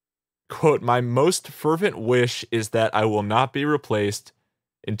 Quote, "My most fervent wish is that I will not be replaced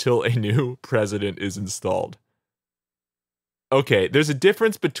until a new president is installed." Okay, there's a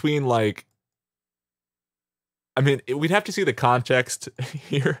difference between like, I mean, we'd have to see the context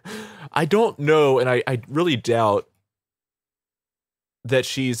here. I don't know, and I really doubt that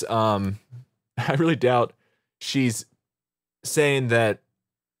she's I really doubt she's saying that,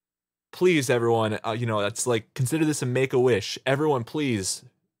 please everyone, it's like, consider this a make-a-wish. Everyone, please,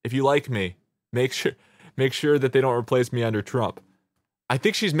 if you like me, make sure that they don't replace me under Trump. I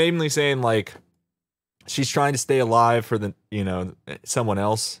think she's mainly saying like she's trying to stay alive for the, someone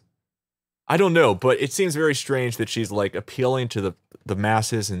else. I don't know, but it seems very strange that she's like appealing to the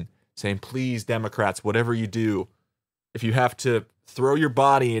masses and saying, please, Democrats, whatever you do, if you have to throw your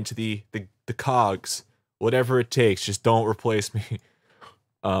body into the cogs, whatever it takes, just don't replace me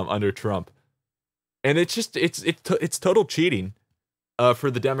under Trump. And it's just it's total cheating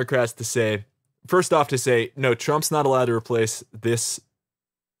for the Democrats to say, first off, to say no, Trump's not allowed to replace this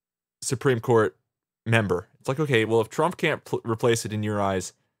Supreme Court member. It's like, okay, well, if Trump can't replace it in your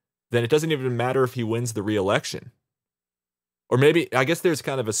eyes, then it doesn't even matter if he wins the re-election. Or maybe, I guess there's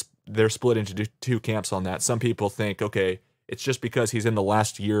kind of they're split into two camps on that. Some people think, okay, it's just because he's in the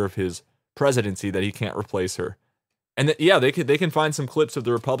last year of his presidency that he can't replace her. And they can find some clips of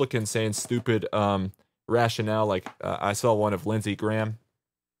the Republicans saying stupid rationale. Like I saw one of Lindsey Graham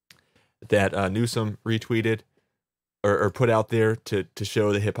that Newsom retweeted or put out there to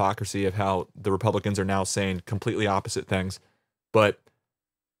show the hypocrisy of how the Republicans are now saying completely opposite things. But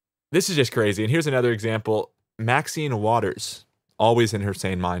this is just crazy. And here's another example. Maxine Waters, always in her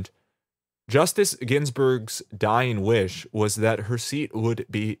sane mind. Justice Ginsburg's dying wish was that her seat would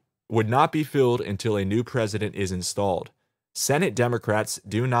not be filled until a new president is installed. Senate Democrats,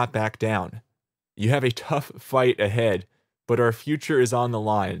 do not back down. You have a tough fight ahead, but our future is on the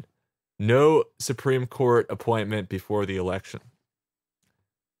line. No Supreme Court appointment before the election.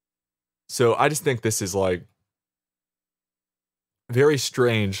 So I just think this is like very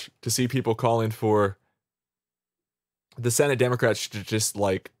strange to see people calling for the Senate Democrats to just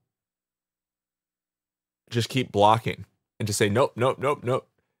keep blocking and to say, nope. Now,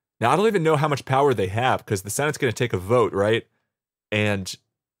 I don't even know how much power they have, because the Senate's going to take a vote, right? And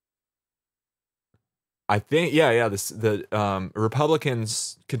I think, the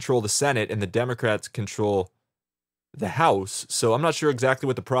Republicans control the Senate and the Democrats control the House. So I'm not sure exactly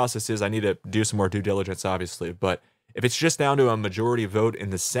what the process is. I need to do some more due diligence, obviously. But if it's just down to a majority vote in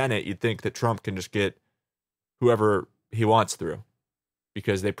the Senate, you'd think that Trump can just get whoever he wants through,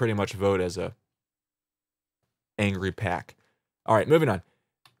 because they pretty much vote as a angry pack. All right, moving on.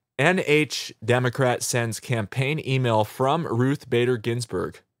 NH Democrat sends campaign email from Ruth Bader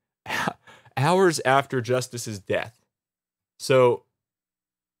Ginsburg hours after Justice's death. So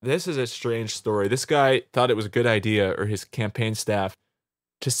this is a strange story. This guy thought it was a good idea, or his campaign staff,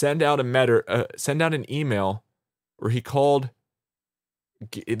 to send out an email where he called,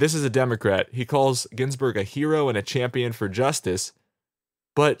 this is a Democrat, he calls Ginsburg a hero and a champion for justice,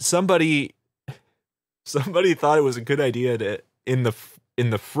 but somebody thought it was a good idea to, in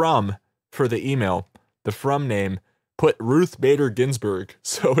the from for the email, the from name, put Ruth Bader Ginsburg,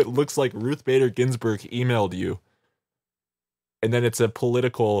 so it looks like Ruth Bader Ginsburg emailed you. And then it's a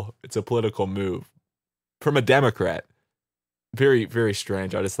political move from a Democrat. Very, very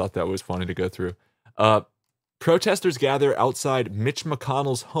strange. I just thought that was funny to go through. Protesters gather outside Mitch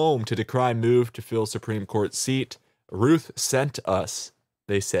McConnell's home to decry move to fill Supreme Court seat. Ruth sent us,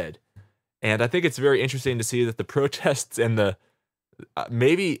 they said. And I think it's very interesting to see that the protests and the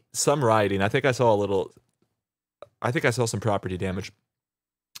maybe some rioting. I think I saw some property damage.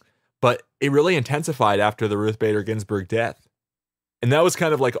 But it really intensified after the Ruth Bader Ginsburg death. And that was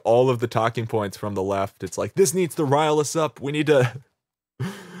kind of like all of the talking points from the left. It's like, this needs to rile us up. We need to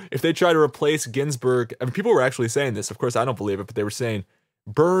if they try to replace Ginsburg, I mean, people were actually saying this. Of course, I don't believe it, but they were saying,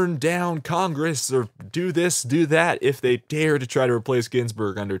 burn down Congress or do this, do that if they dare to try to replace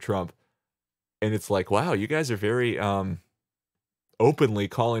Ginsburg under Trump. And it's like, wow, you guys are very openly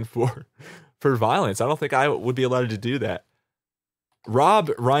calling for violence. I don't think I would be allowed to do that. Rob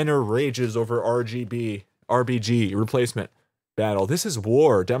Reiner rages over RBG replacement battle. This is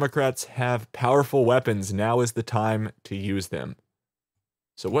war. Democrats have powerful weapons. Now is the time to use them.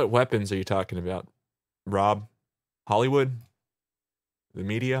 So what weapons are you talking about, Rob? Hollywood? The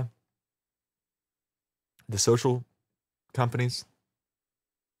media? The social companies?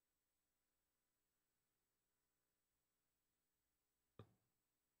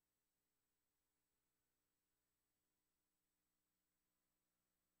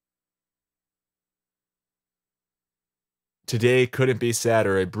 Today couldn't be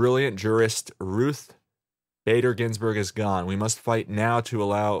sadder. A brilliant jurist, Ruth Bader Ginsburg, is gone. We must fight now to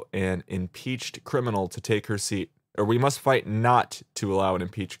allow an impeached criminal to take her seat. Or we must fight not to allow an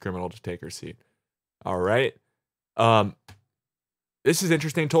impeached criminal to take her seat. All right. This is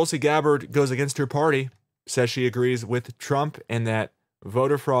interesting. Tulsi Gabbard goes against her party, says she agrees with Trump and that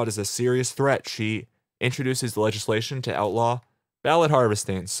voter fraud is a serious threat. She introduces legislation to outlaw ballot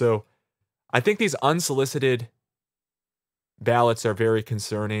harvesting. So I think these unsolicited ballots are very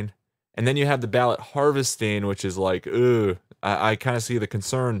concerning. And then you have the ballot harvesting, which is like, ooh, I kind of see the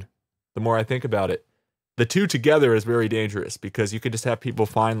concern the more I think about it. The two together is very dangerous because you could just have people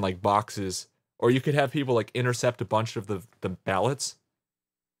find like boxes, or you could have people like intercept a bunch of the ballots,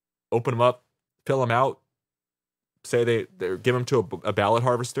 open them up, fill them out, say they give them to a ballot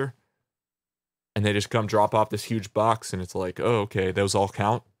harvester, and they just come drop off this huge box, and it's like, oh, okay, those all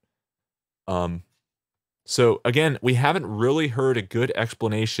count. So again, we haven't really heard a good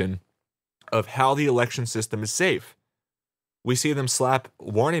explanation of how the election system is safe. We see them slap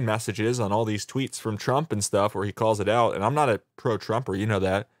warning messages on all these tweets from Trump and stuff where he calls it out. And I'm not a pro-Trumper, you know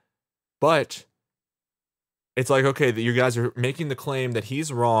that. But it's like, okay, that you guys are making the claim that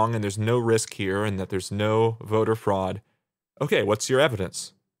he's wrong and there's no risk here and that there's no voter fraud. Okay, what's your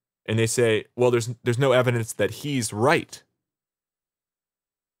evidence? And they say, well, there's no evidence that he's right.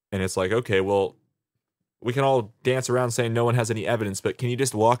 And it's like, okay, well, we can all dance around saying no one has any evidence, but can you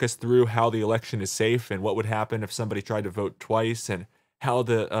just walk us through how the election is safe and what would happen if somebody tried to vote twice and how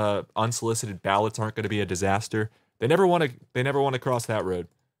the unsolicited ballots aren't going to be a disaster? They never want to cross that road.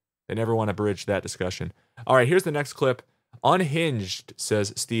 They never want to bridge that discussion. All right, here's the next clip. Unhinged,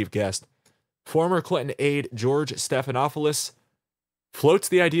 says Steve Guest. Former Clinton aide George Stephanopoulos floats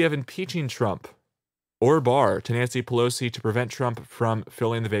the idea of impeaching Trump or Barr to Nancy Pelosi to prevent Trump from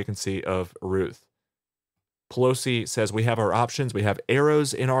filling the vacancy of Ruth. Pelosi says we have our options. We have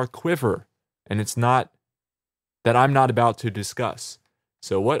arrows in our quiver, and it's not that I'm not about to discuss.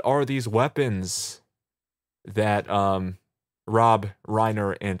 So what are these weapons that Rob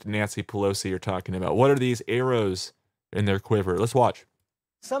Reiner and Nancy Pelosi are talking about? What are these arrows in their quiver? Let's watch.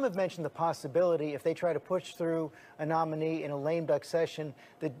 Some have mentioned the possibility, if they try to push through a nominee in a lame duck session,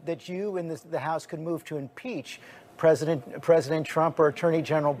 that you and the House could move to impeach President Trump or Attorney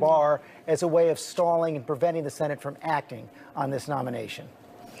General Barr as a way of stalling and preventing the Senate from acting on this nomination.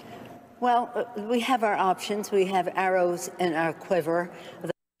 Well, we have our options. We have arrows in our quiver.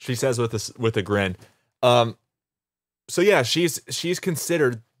 She says with a grin. So yeah, she's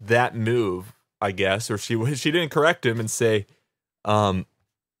considered that move, I guess, or she didn't correct him and say,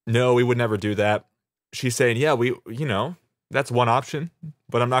 no, we would never do that. She's saying, yeah, that's one option,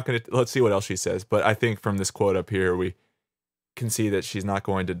 but I'm not going to, let's see what else she says. But I think from this quote up here, we can see that she's not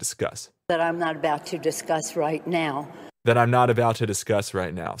going to discuss. That I'm not about to discuss right now.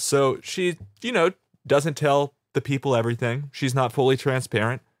 So she, doesn't tell the people everything. She's not fully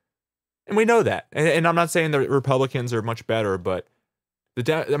transparent. And we know that. And I'm not saying the Republicans are much better, but the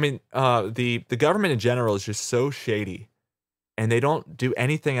government in general is just so shady. And they don't do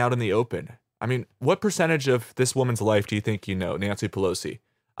anything out in the open. I mean, what percentage of this woman's life do you think you know, Nancy Pelosi?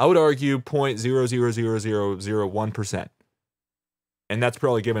 I would argue 0.00001%. And that's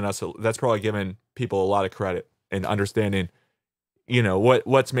probably given people a lot of credit in understanding,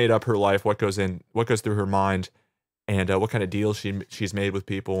 what's made up her life, what goes through her mind, and what kind of deals she's made with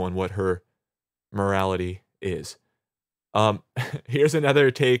people and what her morality is. Here's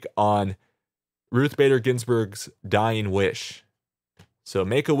another take on Ruth Bader Ginsburg's dying wish. So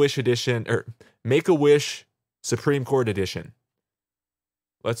Make-A-Wish edition, or Make-A-Wish Supreme Court edition.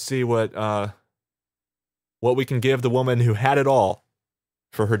 Let's see what we can give the woman who had it all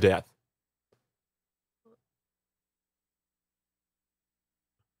for her death.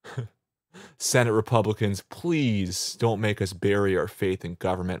 Senate Republicans, please don't make us bury our faith in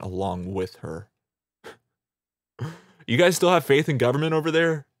government along with her. You guys still have faith in government over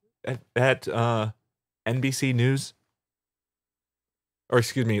there at NBC News? Or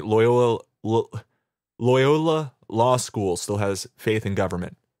excuse me, Loyola Law School still has faith in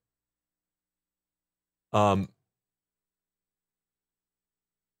government.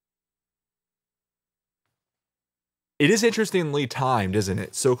 It is interestingly timed, isn't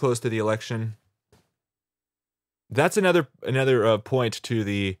it? So close to the election. That's another point to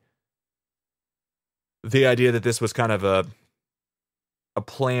the idea that this was kind of a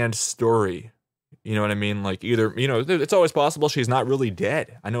planned story. You know what I mean? Like either, it's always possible she's not really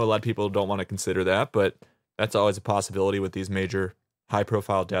dead. I know a lot of people don't want to consider that, but that's always a possibility with these major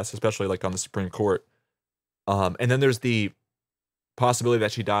high-profile deaths, especially like on the Supreme Court. And then there's the possibility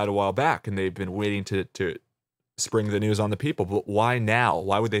that she died a while back, and they've been waiting to spring the news on the people. But why now?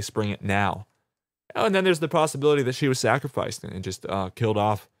 Why would they spring it now? Oh, and then there's the possibility that she was sacrificed and just killed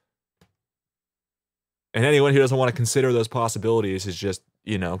off. And anyone who doesn't want to consider those possibilities is just,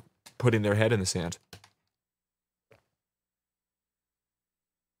 putting their head in the sand.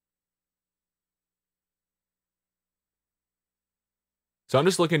 So I'm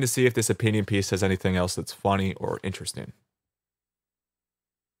just looking to see if this opinion piece has anything else that's funny or interesting.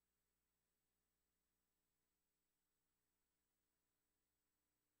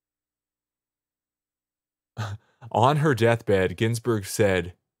 On her deathbed, Ginsburg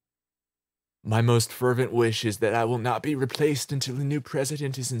said, "My most fervent wish is that I will not be replaced until a new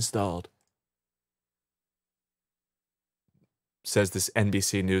president is installed," says this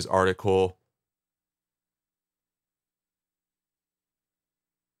NBC News article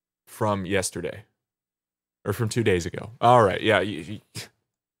from yesterday, or from 2 days ago. All right, yeah, you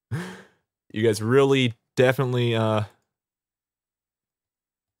guys really definitely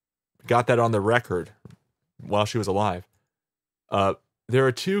got that on the record while she was alive. There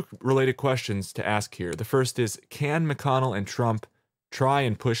are two related questions to ask here. The first is, can McConnell and Trump try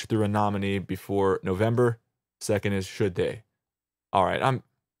and push through a nominee before November? Second is, should they? All right,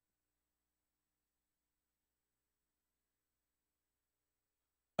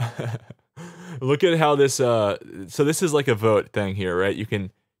 look at how this, so this is like a vote thing here, right? You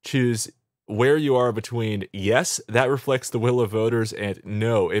can choose where you are between yes, that reflects the will of voters, and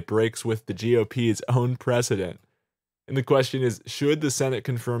no, it breaks with the GOP's own precedent. And the question is, should the Senate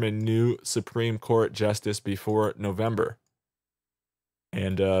confirm a new Supreme Court justice before November?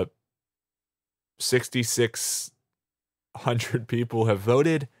 And 6,600 people have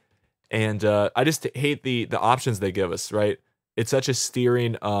voted, and I just hate the options they give us, right? It's such a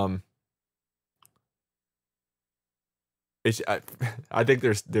steering. I think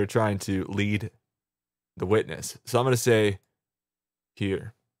they're trying to lead the witness. So I'm going to say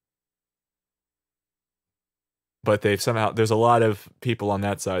here. But there's a lot of people on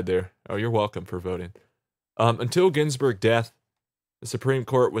that side there. Oh, you're welcome for voting. Until Ginsburg's death, the Supreme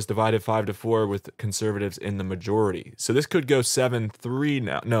Court was divided 5-4 with conservatives in the majority. So this could go 7-3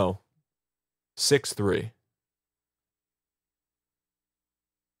 now. No, 6-3.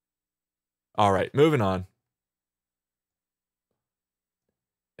 All right, moving on.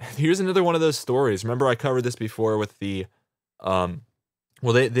 Here's another one of those stories. Remember, I covered this before with the,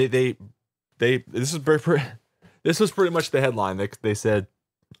 this was pretty much the headline. They said,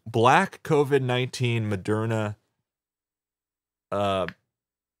 Black COVID-19 Moderna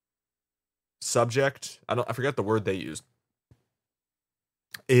subject, I forgot the word they used,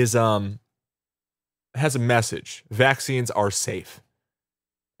 is has a message. Vaccines are safe.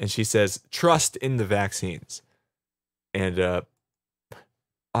 And she says, trust in the vaccines. And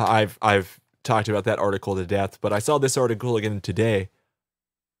I've talked about that article to death, but I saw this article again today.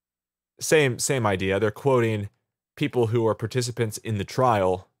 Same idea. They're quoting people who are participants in the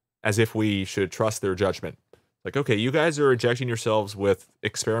trial as if we should trust their judgment. Like, okay, you guys are injecting yourselves with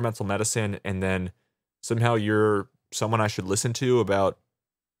experimental medicine, and then somehow you're someone I should listen to about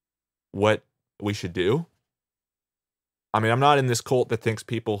what we should do. I mean, I'm not in this cult that thinks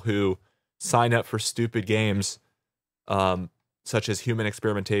people who sign up for stupid games, such as human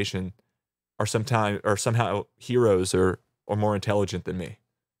experimentation, are somehow heroes or more intelligent than me.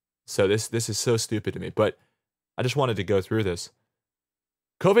 So this is so stupid to me. But I just wanted to go through this.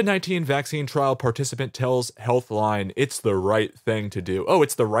 COVID-19 vaccine trial participant tells Healthline it's the right thing to do. Oh,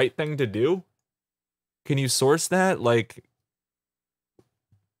 it's the right thing to do? Can you source that? Like,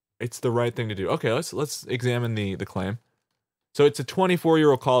 it's the right thing to do. Okay, let's examine the claim. So it's a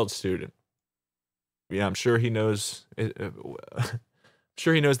 24-year-old college student. Yeah, I'm sure he knows.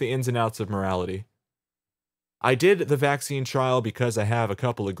 Sure he knows the ins and outs of morality. I did the vaccine trial because I have a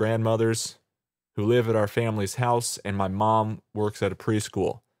couple of grandmothers who live at our family's house, and my mom works at a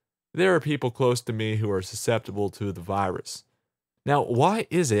preschool. There are people close to me who are susceptible to the virus. Now, why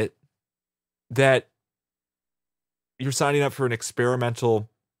is it that you're signing up for an experimental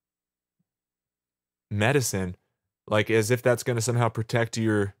medicine, like as if that's going to somehow protect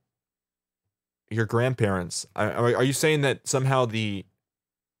your grandparents? Are you saying that somehow the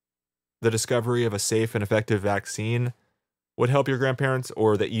discovery of a safe and effective vaccine would help your grandparents,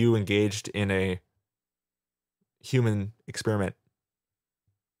 or that you engaged in a human experiment?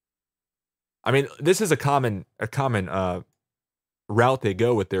 I mean, this is a common route they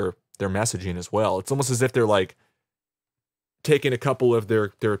go with their messaging as well. It's almost as if they're like taking a couple of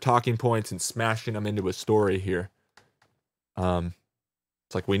their talking points and smashing them into a story here. It's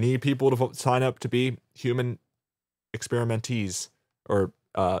like, we need people to sign up to be human experimentees or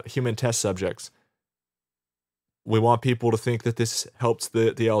human test subjects. We want people to think that this helps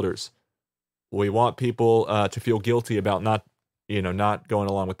the elders. We want people to feel guilty about not going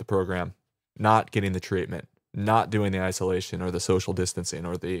along with the program, not getting the treatment, not doing the isolation or the social distancing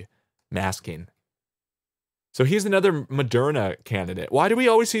or the masking. So he's another Moderna candidate. Why do we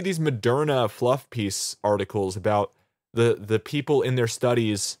always see these Moderna fluff piece articles about the people in their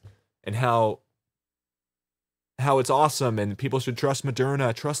studies and how it's awesome and people should trust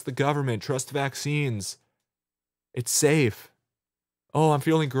Moderna, trust the government, trust vaccines? It's safe. Oh, I'm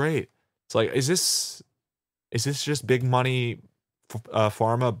feeling great. It's like, is this just big money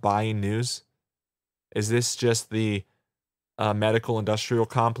pharma buying news? Is this just the medical industrial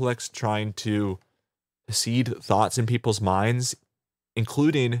complex trying to seed thoughts in people's minds,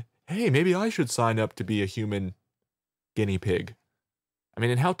 including, hey, maybe I should sign up to be a human guinea pig? I mean,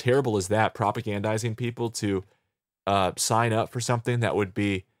 and how terrible is that, propagandizing people to sign up for something that would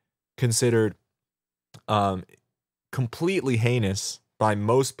be considered completely heinous by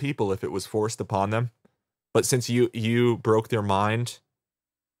most people if it was forced upon them. But since you broke their mind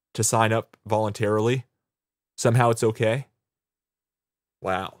to sign up voluntarily, somehow it's okay?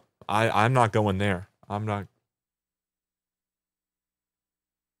 Wow. I'm not going there. I'm not.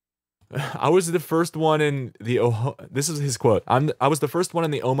 I was the first one in the this is his quote. I was the first one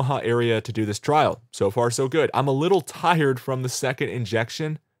in the Omaha area to do this trial. So far, so good. I'm a little tired from the second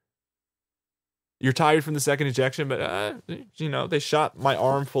injection. You're tired from the second injection, but they shot my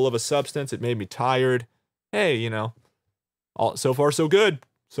arm full of a substance. It made me tired. Hey, so far, so good.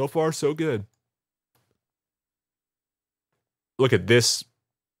 So far, so good. Look at this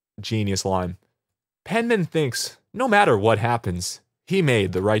genius line. Penman thinks no matter what happens, he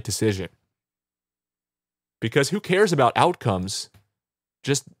made the right decision. Because who cares about outcomes?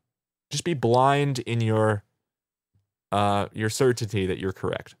 Just be blind in your certainty that you're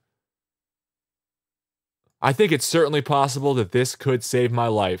correct. I think it's certainly possible that this could save my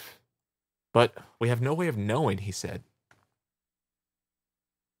life, but we have no way of knowing, he said.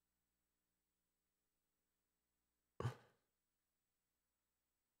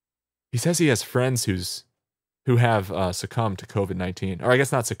 He says he has friends who have succumbed to COVID-19. Or I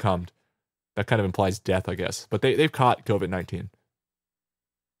guess not succumbed. That kind of implies death, I guess. But they've caught COVID-19.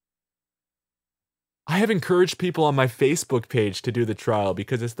 I have encouraged people on my Facebook page to do the trial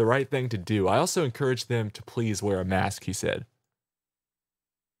because it's the right thing to do. I also encourage them to please wear a mask, he said.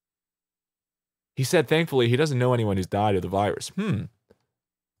 He said, thankfully, he doesn't know anyone who's died of the virus.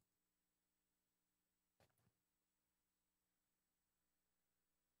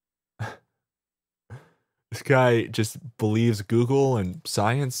 This guy just believes Google and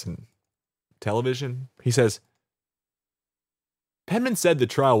science and television. He says, Penman said the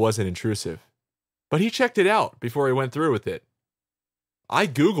trial wasn't intrusive, but he checked it out before he went through with it. I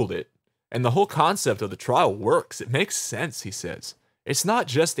Googled it, and the whole concept of the trial works. It makes sense, he says. It's not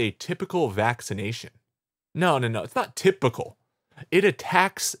just a typical vaccination. No, it's not typical. It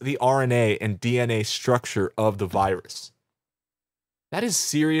attacks the RNA and DNA structure of the virus. That is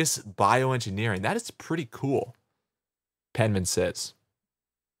serious bioengineering. That is pretty cool, Penman says.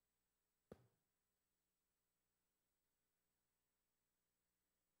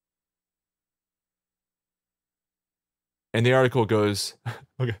 And the article goes,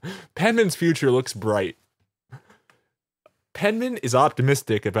 okay, Penman's future looks bright. Penman is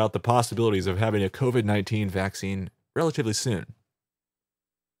optimistic about the possibilities of having a COVID-19 vaccine relatively soon.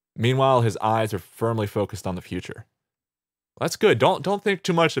 Meanwhile, his eyes are firmly focused on the future. That's good. Don't think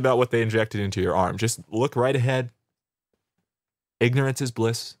too much about what they injected into your arm. Just look right ahead. Ignorance is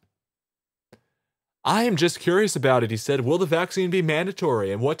bliss. I am just curious about it, he said. Will the vaccine be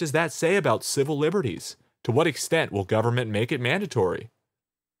mandatory? And what does that say about civil liberties? To what extent will government make it mandatory?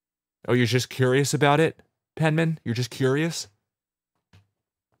 Oh, you're just curious about it, Penman? You're just curious?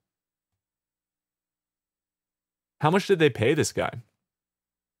 How much did they pay this guy?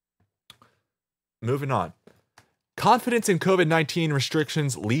 Moving on. Confidence in COVID-19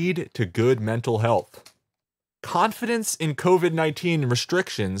 restrictions lead to good mental health. Confidence in COVID-19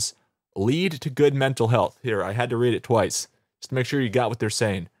 restrictions lead to good mental health. Here, I had to read it twice, just to make sure you got what they're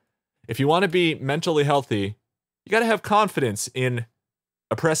saying. If you want to be mentally healthy, you got to have confidence in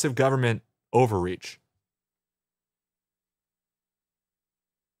oppressive government overreach.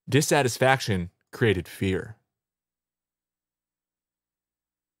 Dissatisfaction created fear.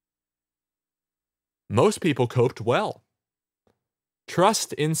 Most people coped well.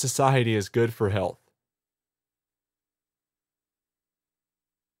 Trust in society is good for health.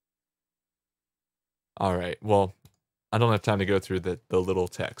 All right, well, I don't have time to go through the little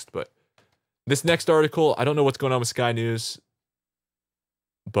text, but this next article, I don't know what's going on with Sky News,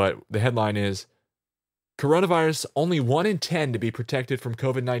 but the headline is, coronavirus, only 1 in 10 to be protected from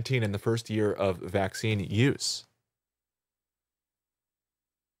COVID-19 in the first year of vaccine use.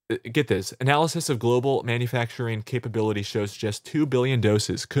 Get this, analysis of global manufacturing capability shows just 2 billion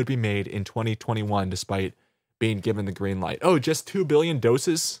doses could be made in 2021 despite being given the green light. Oh, just 2 billion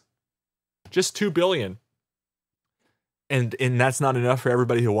doses? Just 2 billion. And that's not enough for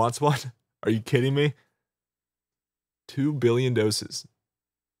everybody who wants one? Are you kidding me? 2 billion doses.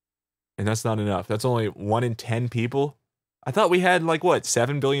 And that's not enough. That's only 1 in 10 people. I thought we had like what,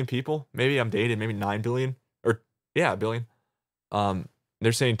 7 billion people? Maybe I'm dated, maybe 9 billion or yeah, a billion.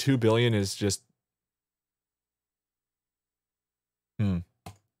 They're saying 2 billion is just This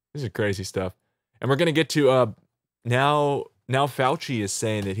is crazy stuff. And we're going to get to now Fauci is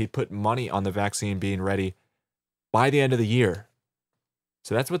saying that he'd put money on the vaccine being ready by the end of the year.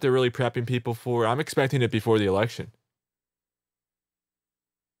 So that's what they're really prepping people for. I'm expecting it before the election.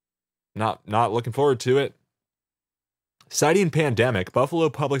 Not looking forward to it. Citing pandemic,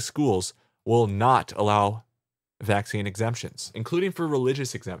 Buffalo Public Schools will not allow vaccine exemptions, including for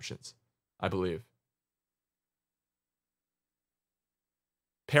religious exemptions, I believe.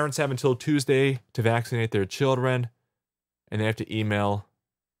 Parents have until Tuesday to vaccinate their children, and they have to email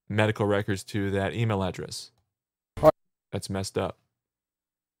medical records to that email address. That's messed up.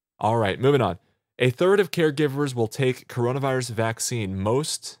 All right, moving on. A third of caregivers will take coronavirus vaccine,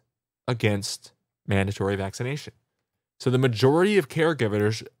 most against mandatory vaccination. So the majority of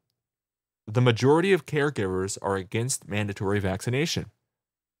caregivers are against mandatory vaccination.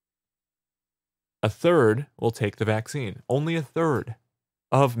 A third will take the vaccine. Only a third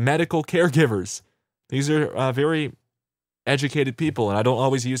of medical caregivers. These are very educated people, and I don't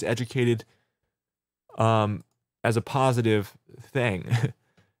always use educated as a positive thing.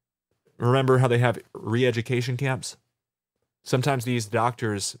 Remember how they have re-education camps? Sometimes these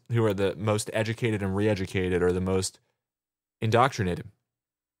doctors who are the most educated and re-educated are the most indoctrinated.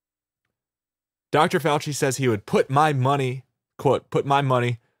 Dr. Fauci says he would put my money, quote, put my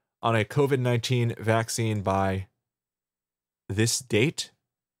money on a COVID-19 vaccine by this date.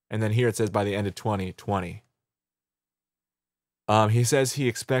 And then here it says by the end of 2020. He says he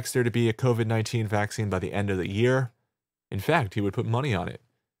expects there to be a COVID-19 vaccine by the end of the year. In fact, he would put money on it.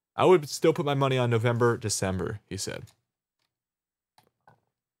 I would still put my money on November, December, he said.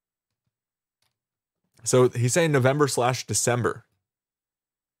 So he's saying November/December.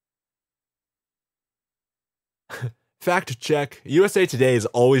 Fact check. USA Today is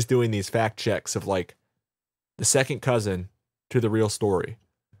always doing these fact checks of like the second cousin to the real story.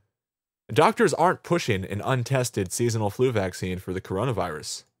 Doctors aren't pushing an untested seasonal flu vaccine for the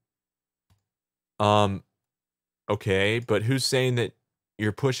coronavirus. Okay, but who's saying that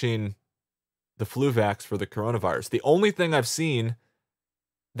you're pushing the flu vax for the coronavirus? The only thing I've seen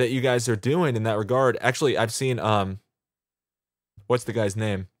that you guys are doing in that regard, actually, I've seen, what's the guy's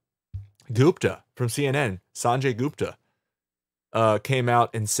name? Gupta from CNN, Sanjay Gupta, came out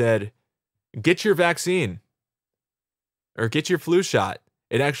and said, get your vaccine or get your flu shot.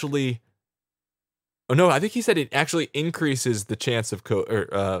 It actually, oh no, I think he said it actually increases the chance of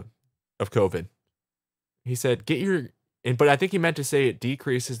COVID. He said, but I think he meant to say it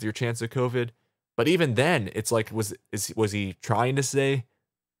decreases your chance of COVID. But even then, it's like, was he trying to say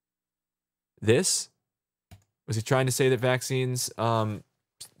this? Was he trying to say that vaccines,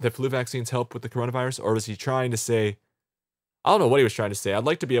 that flu vaccines help with the coronavirus? Or was he trying to say, I don't know what he was trying to say. I'd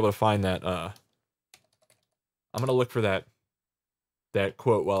like to be able to find that. I'm going to look for that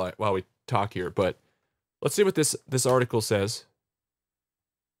quote while we talk here. But let's see what this article says.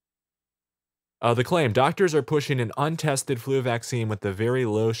 The claim, doctors are pushing an untested flu vaccine with the very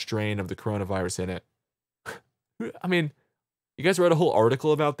low strain of the coronavirus in it. I mean, you guys read a whole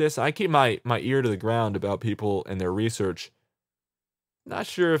article about this? I keep my ear to the ground about people and their research. Not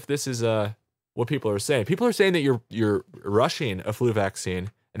sure if this is what people are saying. People are saying that you're rushing a flu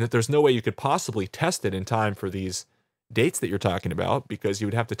vaccine and that there's no way you could possibly test it in time for these dates that you're talking about, because you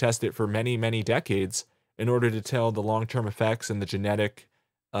would have to test it for many, many decades in order to tell the long-term effects and the genetic,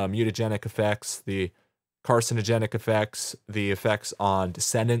 mutagenic effects, the carcinogenic effects, the effects on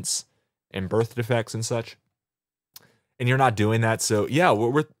descendants and birth defects and such. And you're not doing that. So yeah,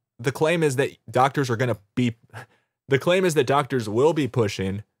 the claim is that doctors will be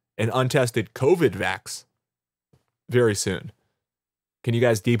pushing an untested COVID vax very soon. Can you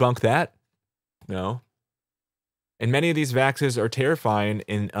guys debunk that? No. And many of these vaxes are terrifying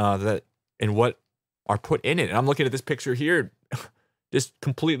in what are put in it. And I'm looking at this picture here, just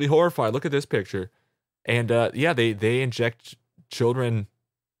completely horrified. Look at this picture. And yeah, they inject children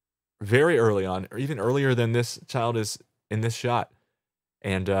very early on, or even earlier than this child is in this shot.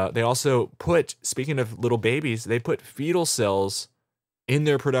 And they also put, speaking of little babies, they put fetal cells in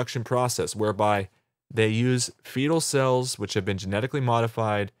their production process, whereby they use fetal cells which have been genetically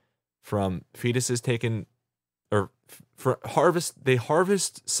modified from fetuses taken, or they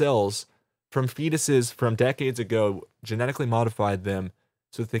harvest cells from fetuses from decades ago, genetically modified them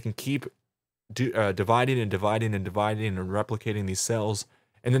so that they can keep dividing and replicating these cells.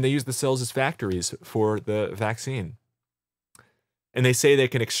 And then they use the cells as factories for the vaccine. And they say they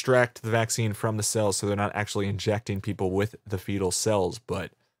can extract the vaccine from the cells, so they're not actually injecting people with the fetal cells.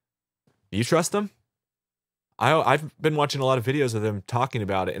 But do you trust them? I've been watching a lot of videos of them talking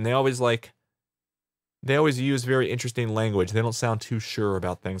about it, and they always use very interesting language. They don't sound too sure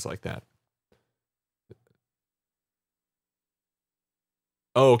about things like that.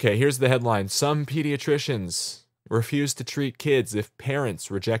 Oh, okay, here's the headline. Some pediatricians refuse to treat kids if parents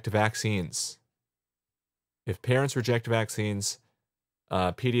reject vaccines. If parents reject vaccines,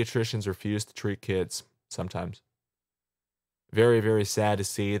 pediatricians refuse to treat kids sometimes. Very, very sad to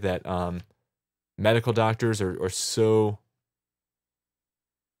see that medical doctors are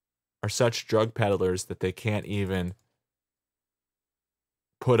such drug peddlers that they can't even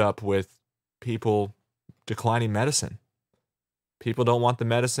put up with people declining medicine. People don't want the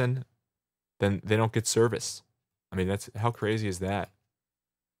medicine, then they don't get service. I mean, how crazy is that?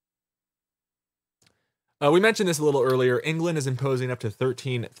 We mentioned this a little earlier. England is imposing up to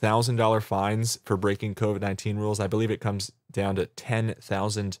 $13,000 fines for breaking COVID-19 rules. I believe it comes down to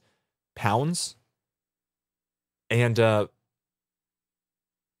 £10,000. And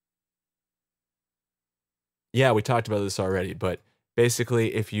yeah, we talked about this already, but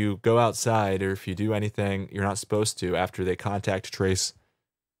basically, if you go outside or if you do anything you're not supposed to after they contact trace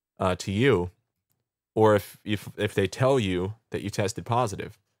to you, or if they tell you that you tested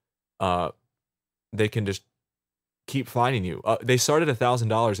positive, they can just keep fining you. They start at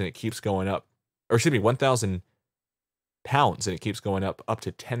 $1,000 and it keeps going up, or excuse me, £1,000 and it keeps going up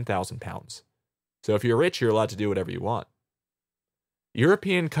to £10,000. So if you're rich, you're allowed to do whatever you want.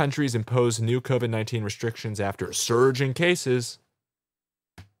 European countries impose new COVID-19 restrictions after a surge in cases.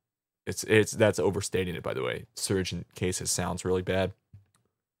 That's overstating it, by the way. Surge in cases sounds really bad.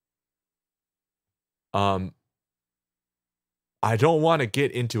 I don't want to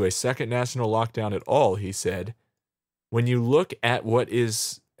get into a second national lockdown at all, he said. When you look at what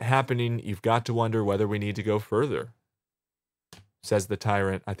is happening, you've got to wonder whether we need to go further, says the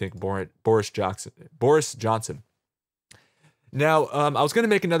tyrant, I think, Boris Johnson. Now, I was going to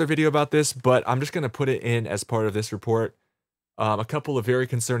make another video about this, but I'm just going to put it in as part of this report. A couple of very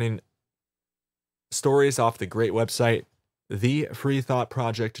concerning stories off the great website,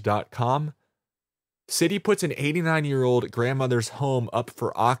 thefreethoughtproject.com. City puts an 89-year-old grandmother's home up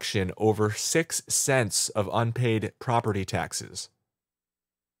for auction over 6 cents of unpaid property taxes.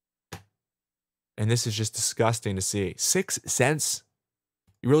 And this is just disgusting to see. 6 cents?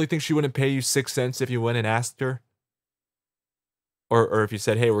 You really think she wouldn't pay you 6 cents if you went and asked her? Or if you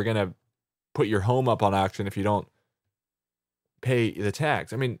said, hey, we're going to put your home up on auction if you don't pay the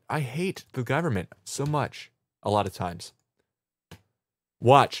tax. I mean, I hate the government so much a lot of times.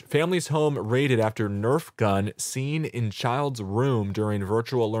 Watch, family's home raided after Nerf gun seen in child's room during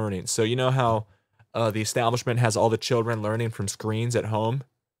virtual learning. So you know how the establishment has all the children learning from screens at home?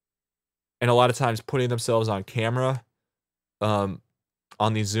 And a lot of times putting themselves on camera on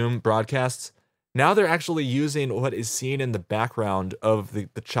these Zoom broadcasts. Now they're actually using what is seen in the background of the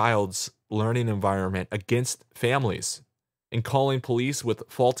child's learning environment against families and calling police with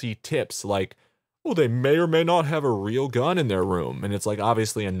faulty tips like, well, they may or may not have a real gun in their room. And it's like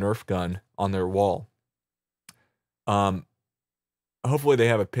obviously a Nerf gun on their wall. Hopefully they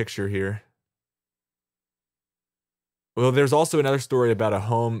have a picture here. Well, there's also another story about a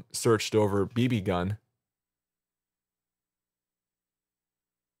home searched over BB gun.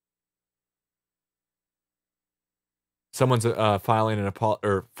 someone's filing a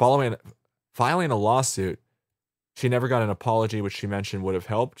lawsuit. She never got an apology, which she mentioned would have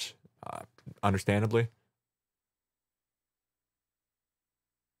helped, understandably.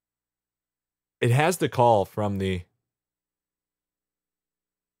 It has the call from the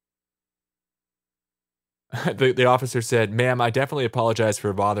the officer said, "Ma'am, I definitely apologize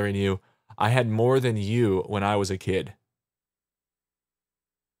for bothering you. I had more than you when I was a kid."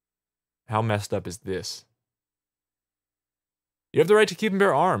 How messed up is this? You have the right to keep and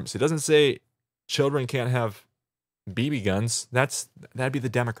bear arms. It doesn't say children can't have BB guns. That'd be the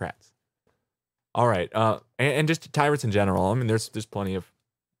Democrats. All right, and just tyrants in general. I mean, there's plenty of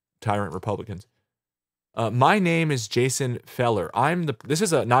tyrant Republicans. My name is Jason Feller. This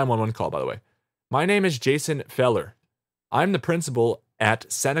is a 911 call, by the way. My name is Jason Feller. I'm the principal at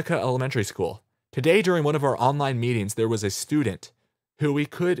Seneca Elementary School. Today, during one of our online meetings, there was a student who we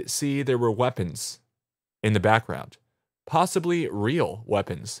could see there were weapons in the background, possibly real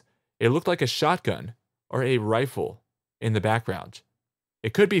weapons. It looked like a shotgun or a rifle in the background.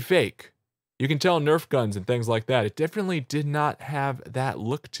 It could be fake. You can tell Nerf guns and things like that. It definitely did not have that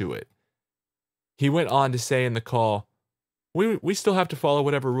look to it. He went on to say in the call, we still have to follow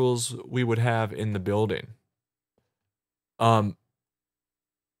whatever rules we would have in the building. This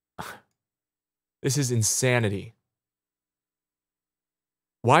is insanity.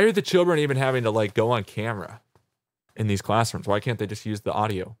 Why are the children even having to go on camera in these classrooms? Why can't they just use the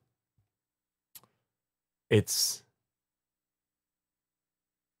audio? It's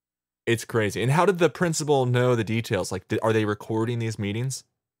crazy. And how did the principal know the details? Are they recording these meetings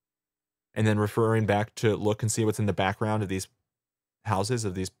and then referring back to look and see what's in the background of these houses,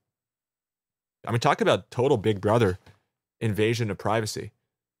 of these? I mean, talk about total Big Brother invasion of privacy.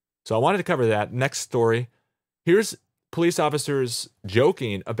 So I wanted to cover that. Next story. Here's police officers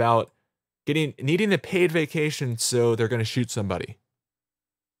joking about needing a paid vacation, so they're going to shoot somebody.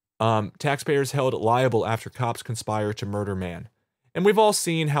 Taxpayers held liable after cops conspire to murder man. And we've all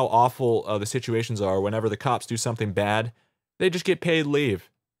seen how awful the situations are whenever the cops do something bad. They just get paid leave,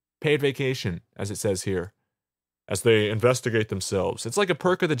 paid vacation, as it says here, as they investigate themselves. It's like a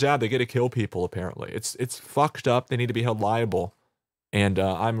perk of the job. They get to kill people, apparently. It's fucked up. They need to be held liable. And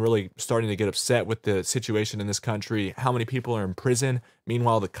I'm really starting to get upset with the situation in this country. How many people are in prison?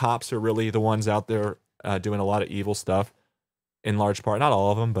 Meanwhile, the cops are really the ones out there doing a lot of evil stuff, in large part. Not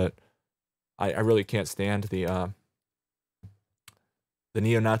all of them, but I really can't stand the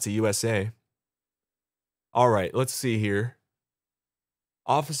neo-Nazi USA. All right, let's see here.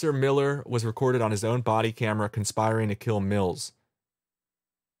 Officer Miller was recorded on his own body camera conspiring to kill Mills.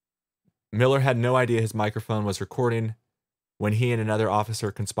 Miller had no idea his microphone was recording when he and another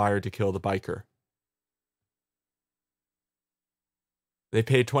officer conspired to kill the biker. They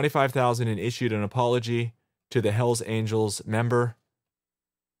paid $25,000 and issued an apology to the Hells Angels member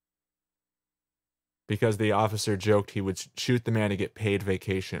because the officer joked he would shoot the man to get paid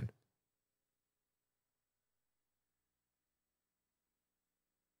vacation.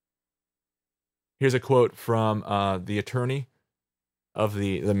 Here's a quote from the attorney of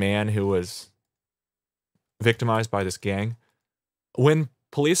the man who was victimized by this gang. When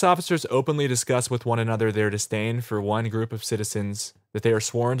police officers openly discuss with one another their disdain for one group of citizens that they are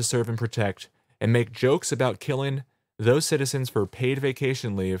sworn to serve and protect, and make jokes about killing those citizens for paid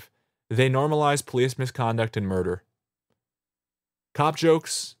vacation leave, they normalize police misconduct and murder. Cop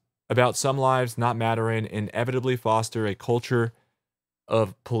jokes about some lives not mattering inevitably foster a culture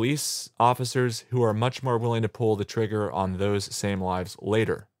of police officers who are much more willing to pull the trigger on those same lives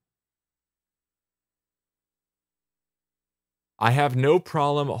later. I have no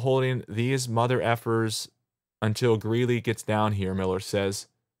problem holding these mother effers until Greeley gets down here, Miller says.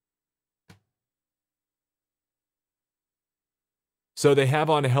 So they have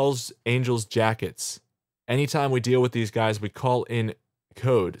on Hells Angels jackets. Anytime we deal with these guys, we call in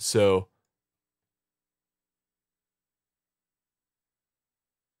code. So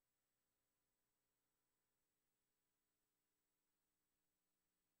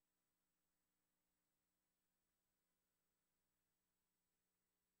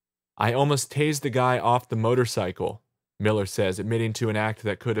I almost tased the guy off the motorcycle, Miller says, admitting to an act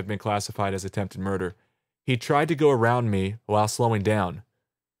that could have been classified as attempted murder. He tried to go around me while slowing down.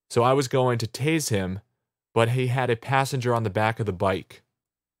 So I was going to tase him, but he had a passenger on the back of the bike.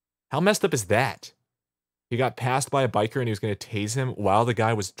 How messed up is that? He got passed by a biker and he was going to tase him while the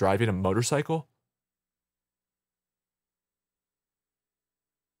guy was driving a motorcycle?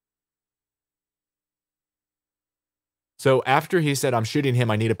 So after he said, I'm shooting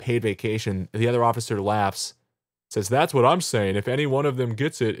him, I need a paid vacation, the other officer laughs, says, that's what I'm saying. If any one of them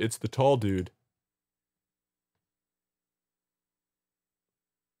gets it, it's the tall dude.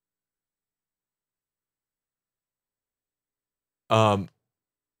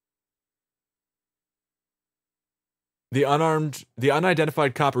 The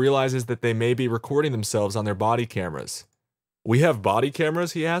unidentified cop realizes that they may be recording themselves on their body cameras. We have body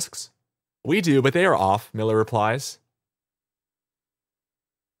cameras, he asks. We do, but they are off, Miller replies.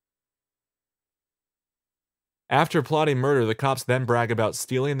 After plotting murder, the cops then brag about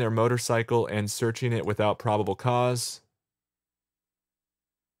stealing their motorcycle and searching it without probable cause.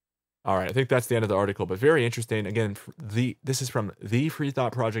 All right, I think that's the end of the article, but very interesting. Again, this is from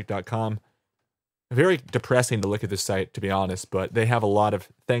thefreethoughtproject.com. Very depressing to look at this site, to be honest, but they have a lot of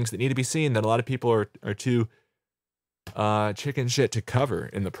things that need to be seen that a lot of people are too chicken shit to cover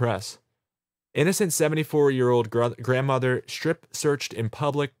in the press. Innocent 74-year-old grandmother strip-searched in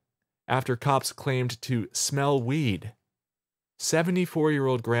public after cops claimed to smell weed.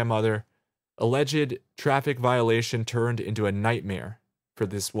 74-year-old grandmother, alleged traffic violation turned into a nightmare for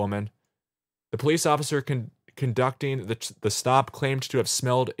this woman. The police officer conducting the stop claimed to have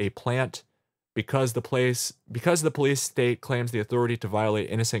smelled a plant. Because the police state claims the authority to violate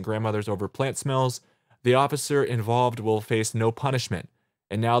innocent grandmothers over plant smells, the officer involved will face no punishment,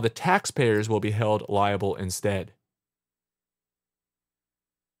 and now the taxpayers will be held liable instead.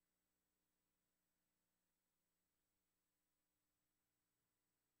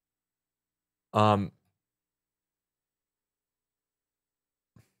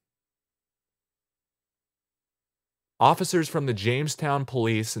 Officers from the Jamestown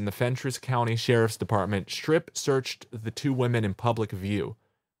Police and the Fentress County Sheriff's Department strip-searched the two women in public view.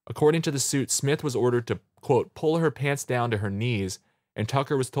 According to the suit, Smith was ordered to, quote, pull her pants down to her knees, and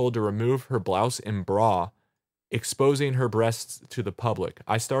Tucker was told to remove her blouse and bra, exposing her breasts to the public.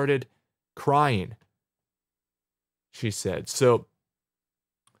 I started crying, she said. So,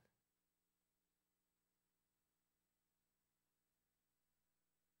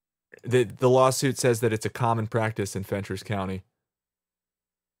 the lawsuit says that it's a common practice in Fentress County.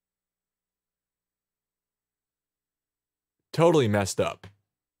 Totally messed up.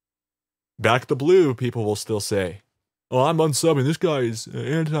 Back the blue, people will still say. Oh, I'm unsubbing. This guy is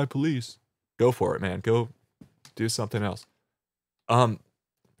anti-police. Go for it, man. Go do something else.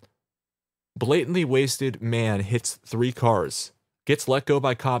 Blatantly wasted man hits 3 cars. Gets let go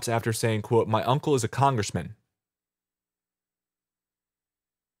by cops after saying, quote, my uncle is a congressman.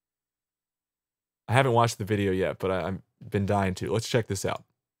 I haven't watched the video yet, but I've been dying to. Let's check this out.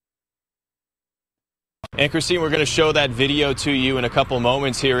 And Christine, we're going to show that video to you in a couple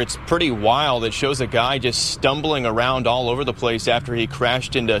moments here. It's pretty wild. It shows a guy just stumbling around all over the place after he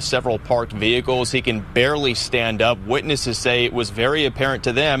crashed into several parked vehicles. He can barely stand up. Witnesses say it was very apparent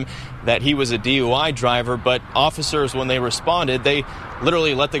to them that he was a DUI driver, but officers, when they responded, they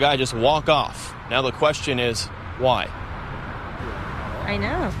literally let the guy just walk off. Now the question is, why? I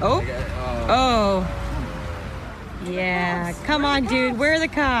know. Oh. Yeah. Come on, dude. Where are the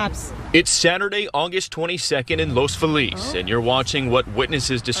cops? It's Saturday, August 22nd in Los Feliz, and you're watching what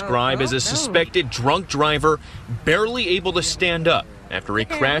witnesses describe as a suspected drunk driver barely able to stand up after he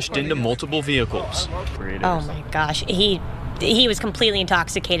crashed into multiple vehicles. Oh my gosh. He was completely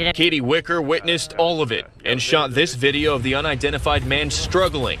intoxicated. Katie Wicker witnessed all of it and shot this video of the unidentified man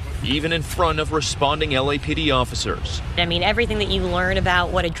struggling, even in front of responding LAPD officers. I mean, everything that you learn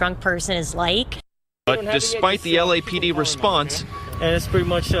about what a drunk person is like. But despite the LAPD response, and it's pretty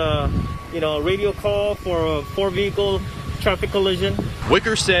much a radio call for a 4-vehicle traffic collision.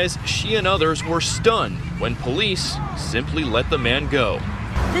 Wicker says she and others were stunned when police simply let the man go.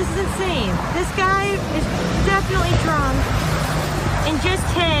 This is insane. This guy is definitely drunk and just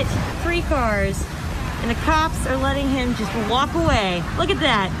hit 3 cars, and the cops are letting him just walk away. Look at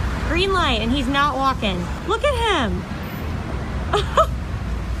that. Green light, and he's not walking. Look at him.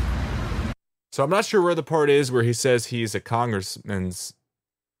 So I'm not sure where the part is where he says he's a congressman's,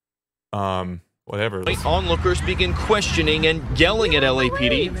 whatever. Onlookers begin questioning and yelling at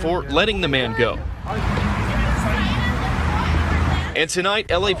LAPD for letting the man go. And tonight,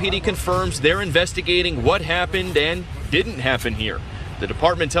 LAPD confirms they're investigating what happened and didn't happen here. The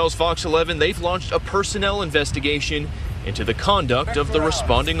department tells Fox 11 they've launched a personnel investigation into the conduct of the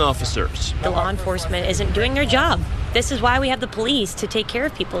responding officers. The law enforcement isn't doing their job. This is why we have the police, to take care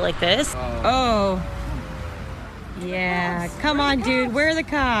of people like this. Oh. Yeah. Come on, dude. Where are the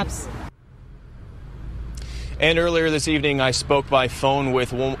cops? And earlier this evening, I spoke by phone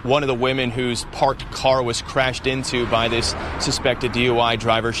with one of the women whose parked car was crashed into by this suspected DUI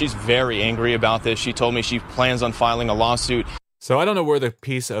driver. She's very angry about this. She told me she plans on filing a lawsuit. So I don't know where the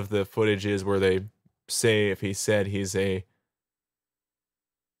piece of the footage is where they say if he said he's a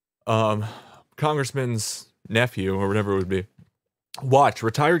congressman's nephew or whatever it would be. Watch,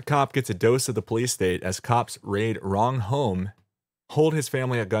 retired cop gets a dose of the police state as cops raid wrong home hold his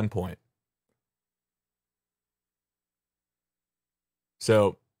family at gunpoint.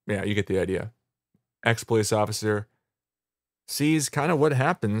 So, yeah, you get the idea. Ex-police officer sees kind of what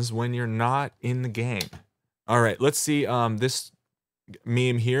happens when you're not in the gang. All right, let's see this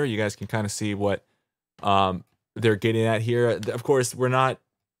meme here. You guys can kind of see what they're getting at here. Of course, we're not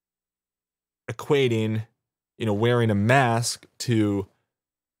equating, wearing a mask to,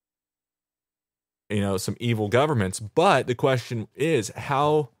 some evil governments. But the question is,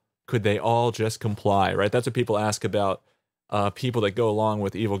 how could they all just comply, right? That's what people ask about people that go along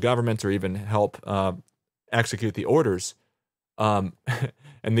with evil governments or even help execute the orders. And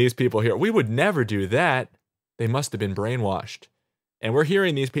these people here, we would never do that. They must have been brainwashed. And we're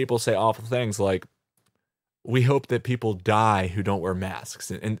hearing these people say awful things like, we hope that people die who don't wear masks.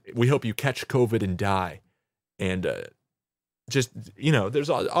 And we hope you catch COVID and die. And just, there's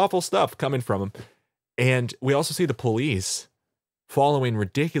awful stuff coming from them. And we also see the police following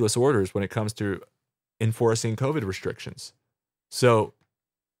ridiculous orders when it comes to enforcing COVID restrictions. So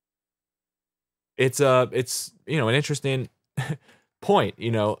it's an interesting point,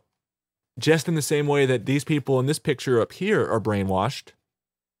 just in the same way that these people in this picture up here are brainwashed.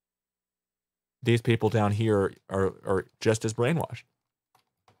 These people down here are just as brainwashed.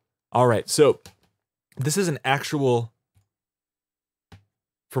 All right, so this is an actual,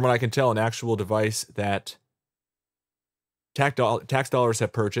 from what I can tell, an actual device that tax dollars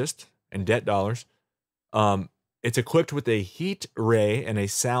have purchased, and debt dollars. It's equipped with a heat ray and a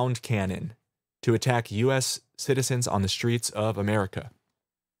sound cannon to attack U.S. citizens on the streets of America.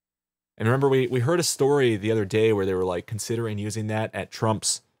 And remember, we heard a story the other day where they were like considering using that at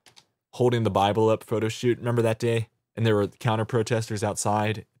Trump's holding the Bible up photo shoot. Remember that day? And there were counter protesters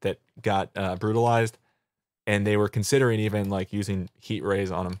outside that got brutalized, and they were considering even like using heat rays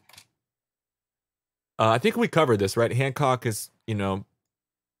on them. I think we covered this, right? Hancock is,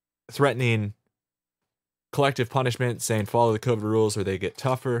 threatening collective punishment, saying follow the COVID rules or they get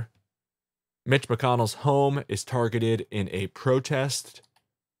tougher. Mitch McConnell's home is targeted in a protest.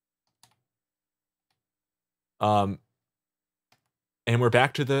 And we're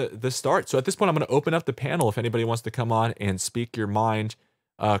back to the start. So at this point, I'm going to open up the panel if anybody wants to come on and speak your mind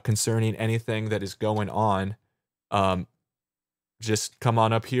concerning anything that is going on. Just come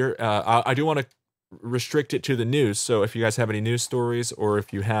on up here. I do want to restrict it to the news. So if you guys have any news stories or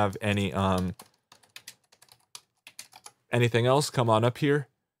if you have any anything else, come on up here.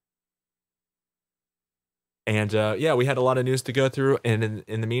 And yeah, we had a lot of news to go through. And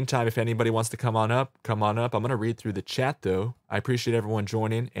in the meantime, if anybody wants to come on up, come on up. I'm going to read through the chat, though. I appreciate everyone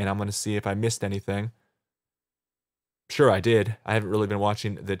joining, and I'm going to see if I missed anything. Sure, I did. I haven't really been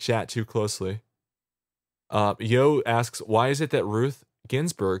watching the chat too closely. Yo asks, why is it that Ruth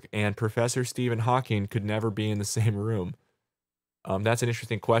Ginsburg and Professor Stephen Hawking could never be in the same room? That's an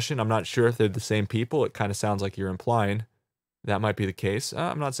interesting question. I'm not sure if they're the same people. It kind of sounds like you're implying that might be the case.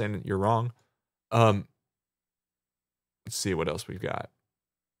 I'm not saying you're wrong. Let's see what else we've got.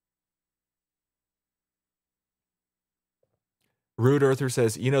 Rude Earther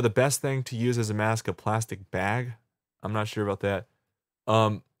says, the best thing to use as a mask, a plastic bag. I'm not sure about that.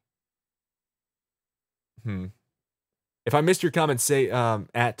 If I missed your comment, say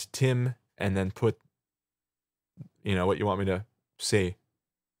at Tim and then put, what you want me to say.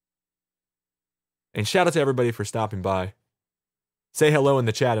 And shout out to everybody for stopping by. Say hello in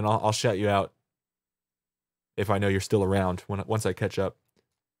the chat and I'll shout you out if I know you're still around once I catch up.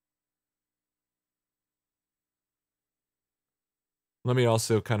 Let me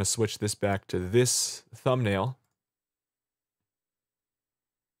also kind of switch this back to this thumbnail.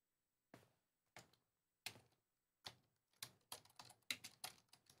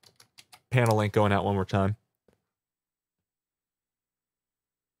 Panel link going out one more time.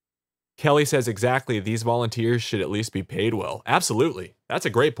 Kelly says exactly, these volunteers should at least be paid well. Absolutely. That's a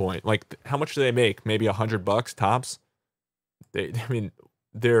great point. Like, how much do they make? Maybe $100 tops?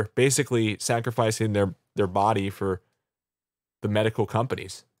 They're basically sacrificing their body for the medical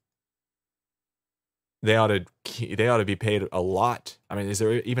companies. They ought to be paid a lot. Is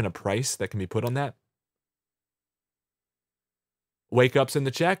there even a price that can be put on that? Wake Up's in the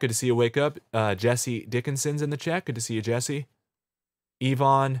chat. Good to see you, Wake Up. Jesse Dickinson's in the chat. Good to see you, Jesse.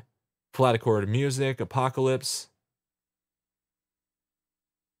 Yvonne, Flat Accord Music, Apocalypse.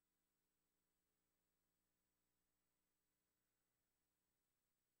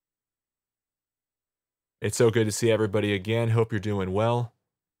 It's so good to see everybody again. Hope you're doing well.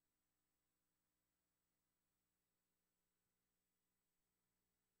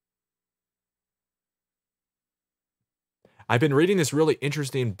 I've been reading this really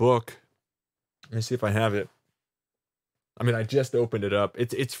interesting book. Let me see if I have it. I mean, I just opened it up.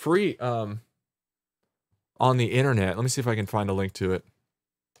 It's free on the internet. Let me see if I can find a link to it.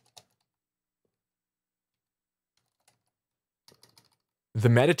 The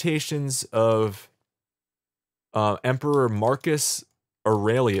Meditations of Emperor Marcus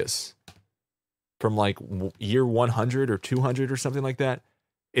Aurelius from like year 100 or 200 or something like that.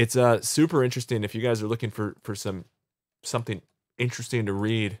 It's super interesting. If you guys are looking for something interesting to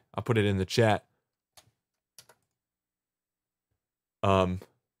read, I'll put it in the chat. But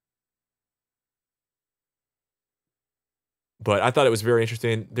I thought it was very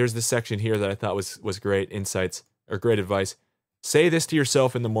interesting. There's this section here that I thought was great insights or great advice. Say this to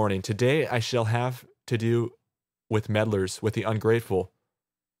yourself in the morning. Today I shall have to do with meddlers, with the ungrateful,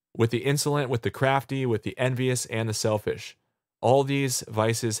 with the insolent, with the crafty, with the envious, and the selfish. All these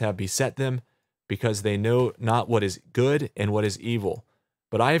vices have beset them, because they know not what is good and what is evil.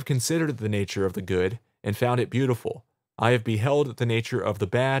 But I have considered the nature of the good, and found it beautiful. I have beheld the nature of the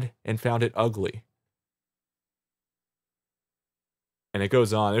bad, and found it ugly. And it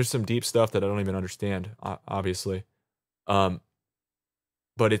goes on. There's some deep stuff that I don't even understand, obviously.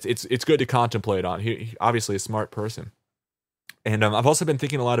 But it's good to contemplate on. He obviously a smart person. And I've also been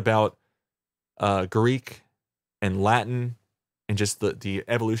thinking a lot about Greek and Latin and just the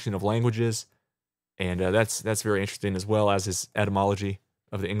evolution of languages. And that's very interesting, as well as his etymology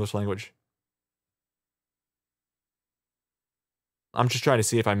of the English language. I'm just trying to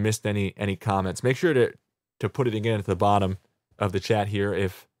see if I missed any comments. Make sure to put it again at the bottom of the chat here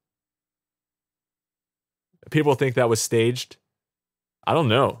if people think that was staged. I don't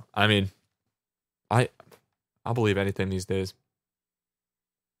know. I mean, I'll believe anything these days.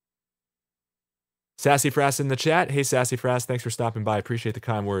 Sassy Frass in the chat. Hey, Sassy Frass, thanks for stopping by. Appreciate the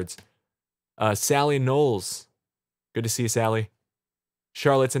kind words. Sally Knowles. Good to see you, Sally.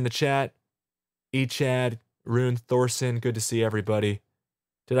 Charlotte's in the chat. Chad, Rune Thorson. Good to see everybody.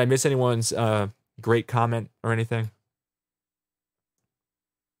 Did I miss anyone's great comment or anything?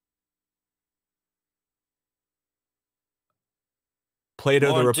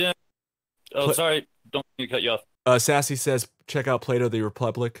 Plato Jim. Sorry, don't mean to cut you off. Sassy says, check out Plato the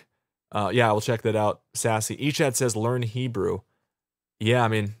Republic. Yeah, I will check that out, Sassy. Echad says, learn Hebrew. Yeah, I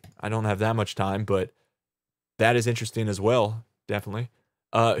mean, I don't have that much time, but that is interesting as well, definitely.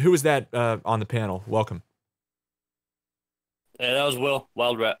 Who was that on the panel? Welcome. Yeah, that was Will,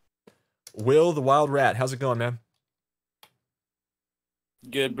 Wild Rat. Will the Wild Rat. How's it going, man?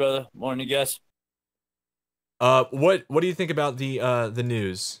 Good, brother. Morning, guys. What do you think about the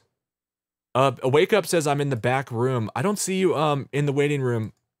news? Wake Up says I'm in the back room. I don't see you in the waiting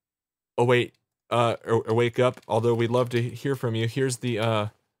room. Oh wait, Wake Up. Although we'd love to hear from you. Here's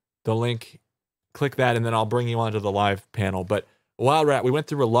the link. Click that, and then I'll bring you onto the live panel. But Wild Rat, we went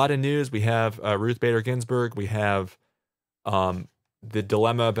through a lot of news. We have Ruth Bader Ginsburg. We have the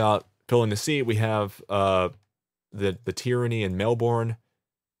dilemma about filling the seat. We have the tyranny in Melbourne.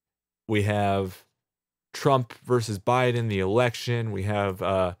 We have Trump versus Biden, the election. We have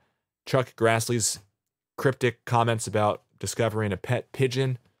Chuck Grassley's cryptic comments about discovering a pet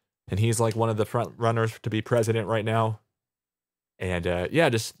pigeon, and he's like one of the front runners to be president right now. And yeah,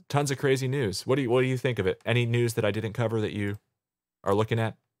 just tons of crazy news. What do you think of it? Any news that I didn't cover that you are looking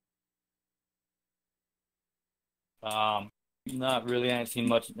at? Not really. I ain't seen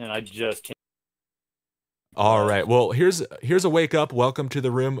much, and I just came. All right. Well, here's a Wake Up. Welcome to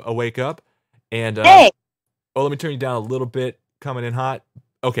the room, a Wake Up. And hey. Oh, let me turn you down a little bit. Coming in hot.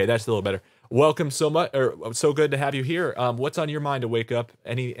 Okay, that's a little better. Welcome so much, or so good to have you here. What's on your mind to Wake Up?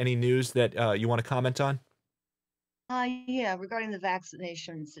 Any news that you want to comment on? Yeah, regarding the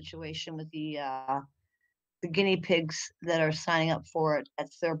vaccination situation with the guinea pigs that are signing up for it.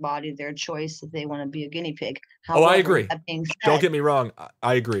 That's their body, their choice if they want to be a guinea pig. However, I agree. That being said, don't get me wrong.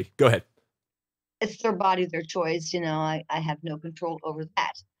 I agree. Go ahead. It's their body, their choice. You know, I have no control over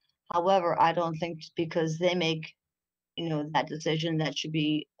that. However, I don't think because they make, that decision that should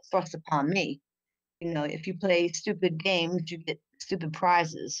be thrust upon me. If you play stupid games, you get stupid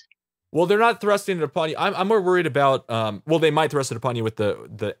prizes. Well, they're not thrusting it upon you. I'm more worried about, well, they might thrust it upon you with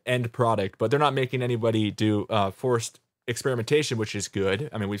the end product, but they're not making anybody do forced experimentation, which is good.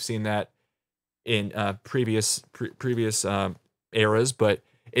 I mean, we've seen that in previous eras, but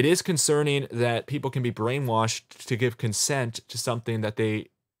it is concerning that people can be brainwashed to give consent to something that they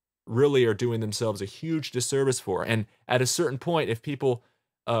really are doing themselves a huge disservice for. And at a certain point, if people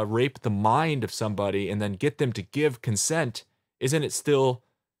rape the mind of somebody and then get them to give consent, isn't it still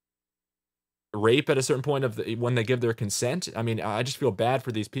rape at a certain point when they give their consent? I mean, I just feel bad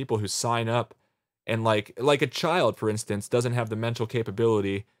for these people who sign up and like a child, for instance, doesn't have the mental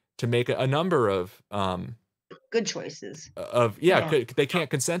capability to make a number of good choices. They can't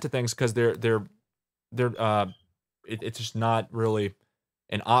consent to things because it's just not really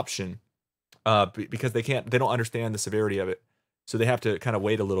an option, because they don't understand the severity of it, so they have to kind of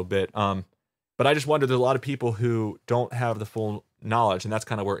wait a little bit. But I just wonder, there's a lot of people who don't have the full knowledge, and that's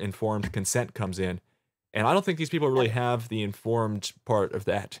kind of where informed consent comes in. And I don't think these people really have the informed part of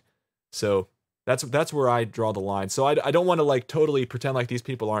that. So that's where I draw the line. So I don't want to like totally pretend like these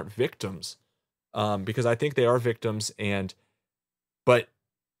people aren't victims, because I think they are victims. But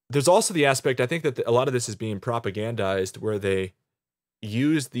there's also the aspect, I think, that a lot of this is being propagandized, where they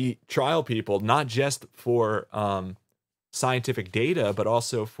use the trial people not just for scientific data, but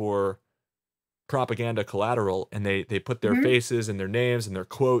also for propaganda collateral, and they put their faces and their names and their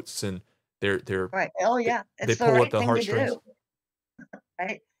quotes and their right. Oh yeah, they pull at the heartstrings.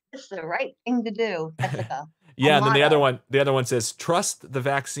 Right, it's the right thing to do. That's like yeah, and then the other one says, trust the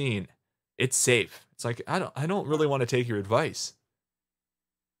vaccine, it's safe. It's like, I don't really want to take your advice.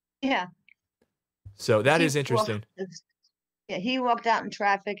 Yeah. So that is interesting. He walked out in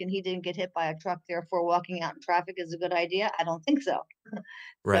traffic and he didn't get hit by a truck. Therefore, walking out in traffic is a good idea? I don't think so.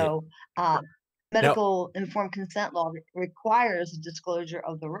 Right. So, medical informed consent law requires disclosure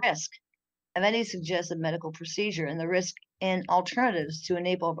of the risk of any suggested medical procedure and the risk and alternatives to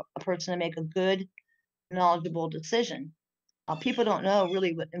enable a person to make a good, knowledgeable decision. People don't know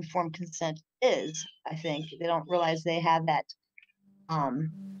really what informed consent is. I think they don't realize they have that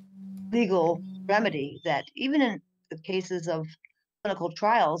legal remedy, that even in the cases of clinical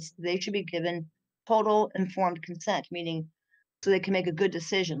trials, they should be given total informed consent, meaning so they can make a good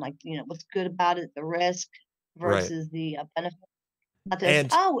decision, like, what's good about it, the risk versus the benefit. Not this,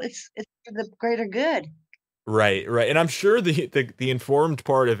 it's for the greater good. Right. And I'm sure the informed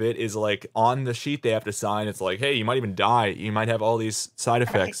part of it is like on the sheet they have to sign. It's like, hey, you might even die. You might have all these side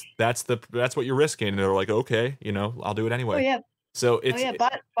effects. Right. That's what you're risking. And they're like, okay, I'll do it anyway. Oh yeah. So it's. Oh yeah.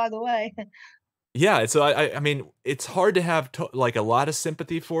 But by the way. Yeah. So I mean, it's hard to have like a lot of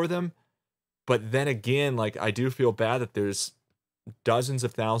sympathy for them, but then again, like I do feel bad that there's dozens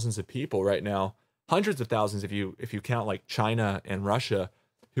of thousands of people right now, hundreds of thousands if you count like China and Russia,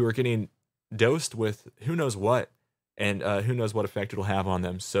 who are getting dosed with who knows what, and who knows what effect it'll have on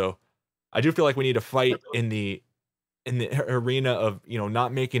them. So I do feel like we need to fight in the arena of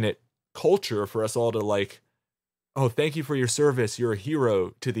not making it culture for us all to like, oh, thank you for your service, you're a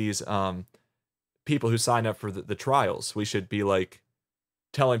hero to these people who sign up for the trials. We should be like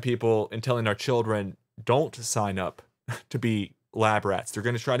telling people and telling our children, don't sign up to be lab rats. They're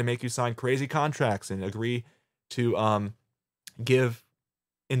going to try to make you sign crazy contracts and agree to give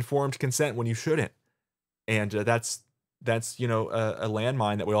informed consent when you shouldn't. And that's a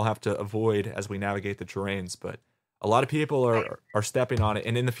landmine that we all have to avoid as we navigate the terrains. But a lot of people are stepping on it,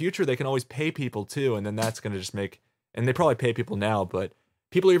 and in the future they can always pay people too, and then that's going to just make, and they probably pay people now, but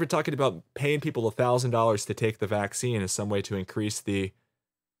people are even talking about paying people $1,000 to take the vaccine as some way to increase the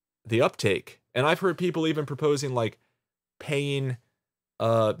uptake. And I've heard people even proposing like paying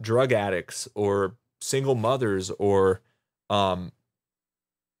drug addicts or single mothers or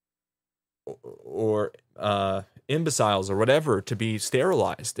imbeciles or whatever to be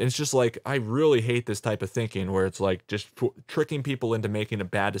sterilized. And it's just like, I really hate this type of thinking where it's like just tricking people into making a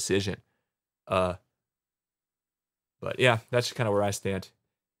bad decision. But yeah, that's kind of where I stand.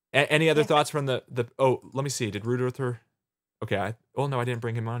 Any other thoughts from the let me see. Did Rude Earther? Okay. No, I didn't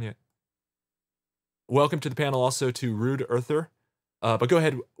bring him on yet. Welcome to the panel also to Rude Earther. But go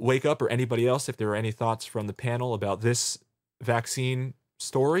ahead, Wake Up, or anybody else, if there are any thoughts from the panel about this vaccine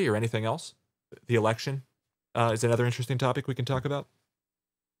story or anything else. The election is another interesting topic we can talk about.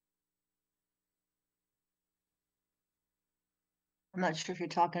 I'm not sure if you're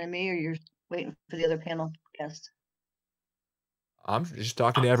talking to me or you're waiting for the other panel guest. I'm just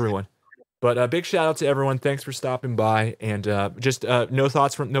talking to everyone. But a big shout out to everyone. Thanks for stopping by. And just no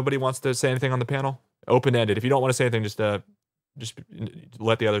thoughts from nobody wants to say anything on the panel. Open ended. If you don't want to say anything, just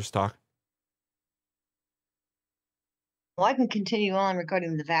let the others talk. Well, I can continue on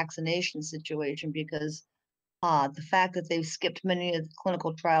regarding the vaccination situation because the fact that they've skipped many of the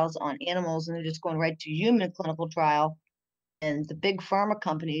clinical trials on animals and they're just going right to human clinical trial, and the big pharma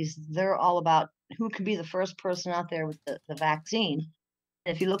companies, they're all about who could be the first person out there with the vaccine.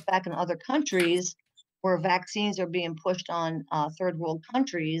 And if you look back in other countries where vaccines are being pushed on third world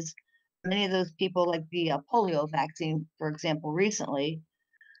countries, many of those people, like the polio vaccine, for example, recently,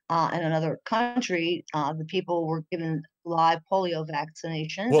 in another country, the people were given live polio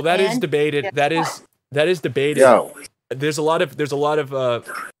vaccinations. Well, that is debated. That is debated. Yo. There's a lot of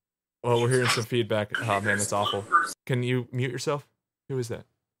well, we're hearing some feedback. Oh man, that's awful. Can you mute yourself? Who is that?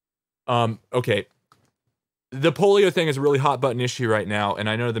 Okay. the polio thing is a really hot button issue right now, and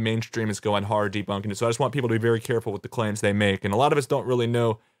I know the mainstream is going hard debunking it. So I just want people to be very careful with the claims they make, and a lot of us don't really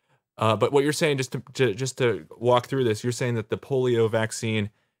know. But what you're saying, just to walk through this, you're saying that the polio vaccine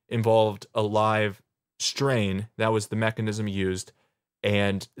involved a live strain. That was the mechanism used,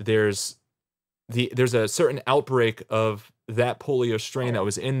 and there's a certain outbreak of that polio strain that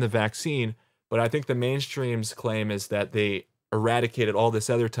was in the vaccine. But I think the mainstream's claim is that they eradicated all this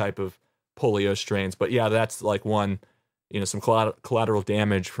other type of polio strains. But yeah, that's like one, some collateral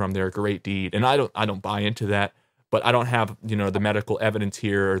damage from their great deed. And I don't buy into that, but I don't have, the medical evidence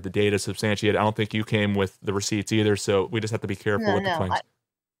here or the data substantiated. I don't think you came with the receipts either. So we just have to be careful with the claims.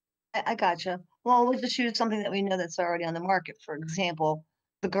 I gotcha. Well, we'll just use something that we know that's already on the market. For example,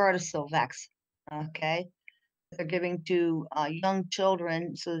 the Gardasil vaccine. Okay. They're giving to young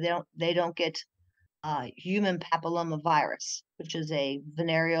children so they don't get human papillomavirus, which is a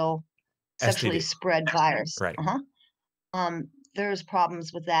venereal sexually spread virus. Right. There's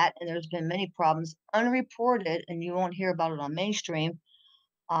problems with that, and there's been many problems unreported, and you won't hear about it on mainstream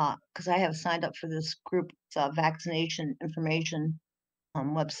because I have signed up for this group, vaccination information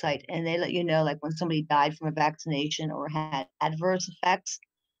website, and they let you know, like when somebody died from a vaccination or had adverse effects.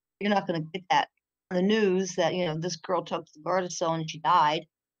 You're not going to get that on the news that, this girl took the Gardasil and she died,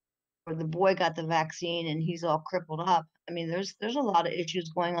 or the boy got the vaccine and he's all crippled up. I mean, there's a lot of issues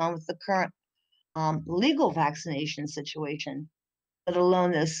going on with the current legal vaccination situation, let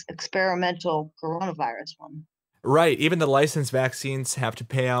alone this experimental coronavirus one. Right. Even the licensed vaccines have to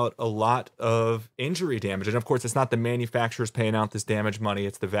pay out a lot of injury damage. And of course, it's not the manufacturers paying out this damage money.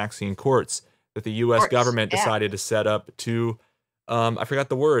 It's the vaccine courts that the U.S. government decided to set up to, I forgot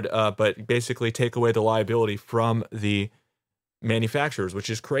the word, but basically take away the liability from the manufacturers, which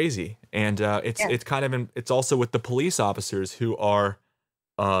is crazy. And it's kind of it's also with the police officers who are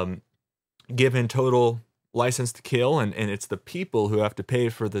given total license to kill, and it's the people who have to pay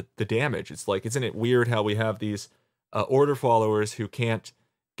for the damage. It's like, isn't it weird how we have these order followers who can't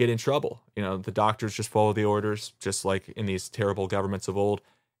get in trouble? The doctors just follow the orders, just like in these terrible governments of old,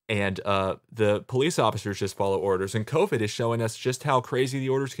 and the police officers just follow orders. And COVID is showing us just how crazy the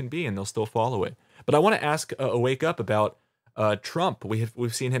orders can be, and they'll still follow it. But I want to ask a wake up about Trump.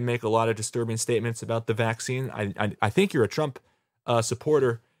 We've seen him make a lot of disturbing statements about the vaccine. I think you're a Trump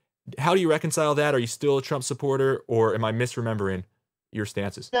supporter. How do you reconcile that? Are you still a Trump supporter, or am I misremembering your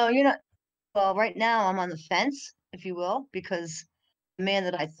stances? No, well, right now I'm on the fence, if you will, because the man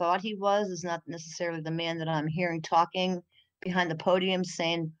that I thought he was is not necessarily the man that I'm hearing talking behind the podium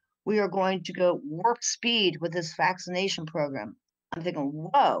saying, we are going to go warp speed with this vaccination program. I'm thinking,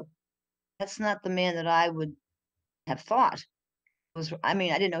 whoa, that's not the man that I would have thought. I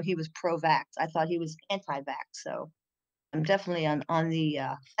didn't know he was pro-vax. I thought he was anti-vax. So I'm definitely on the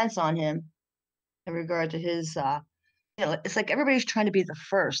fence on him in regard to his, it's like everybody's trying to be the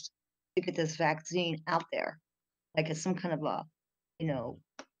first to get this vaccine out there. Like it's some kind of a,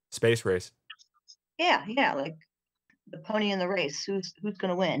 space race. Yeah, like the pony in the race. Who's going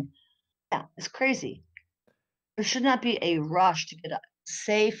to win? Yeah, it's crazy. There should not be a rush to get a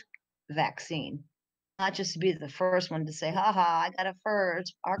safe vaccine. Not just to be the first one to say, I got it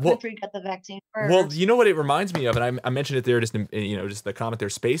first. Our country got the vaccine first. Well, you know what it reminds me of, and I mentioned it there just just the comment there,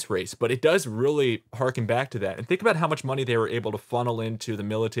 space race, but it does really harken back to that. And think about how much money they were able to funnel into the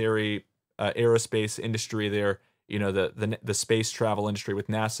military aerospace industry there, the space travel industry with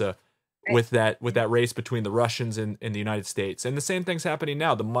NASA, right, with that race between the Russians and the United States. And the same thing's happening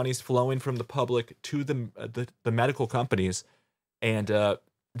now. The money's flowing from the public to the medical companies, and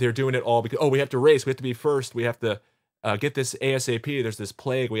they're doing it all because, we have to race. We have to be first. We have to get this ASAP. There's this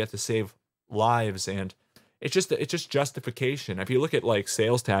plague. We have to save lives. And it's just justification. If you look at like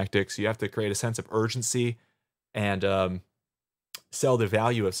sales tactics, you have to create a sense of urgency and sell the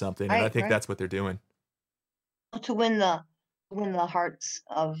value of something. Right, and I think that's what they're doing. To win the hearts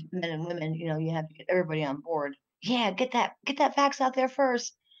of men and women, you have to get everybody on board. Yeah, get that vax out there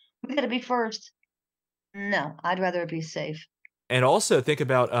first. We got to be first. No, I'd rather it be safe. And also think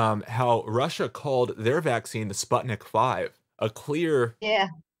about how Russia called their vaccine the Sputnik 5, a clear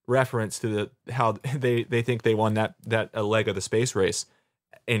reference to how they think they won that leg of the space race,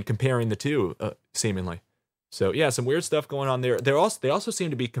 and comparing the two seemingly. So yeah, some weird stuff going on there. They also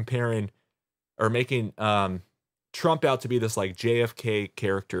seem to be comparing or making Trump out to be this like JFK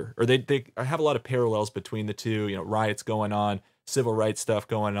character, or they have a lot of parallels between the two. Riots going on, civil rights stuff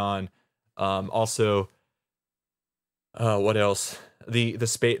going on, also. What else? The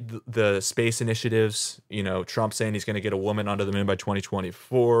space initiatives. Trump saying he's going to get a woman onto the moon by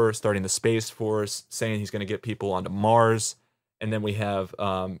 2024, starting the Space Force, saying he's going to get people onto Mars, And then we have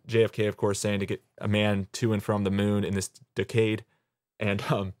JFK, of course, saying to get a man to and from the moon in this decade. And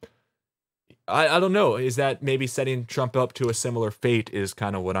I don't know. Is that maybe setting Trump up to a similar fate is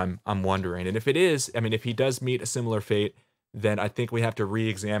kind of what I'm wondering. And if it is, I mean, if he does meet a similar fate, then I think we have to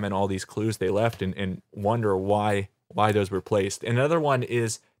re-examine all these clues they left and wonder why those were placed. And another one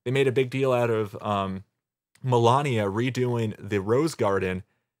is they made a big deal out of Melania redoing the Rose Garden,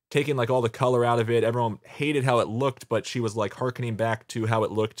 taking like all the color out of it. Everyone hated how it looked, but she was like hearkening back to how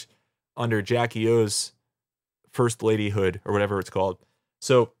it looked under Jackie O's first ladyhood or whatever it's called.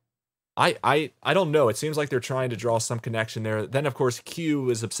 So I don't know. It seems like they're trying to draw some connection there. Then of course Q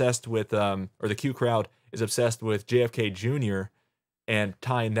is obsessed with or the Q crowd is obsessed with JFK Jr. and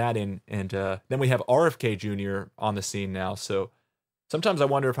tying that in, and then we have RFK Jr. on the scene now. So sometimes I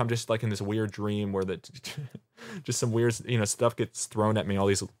wonder if I'm just like in this weird dream where just some weird, stuff gets thrown at me. All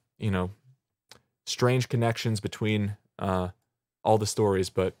these, strange connections between all the stories.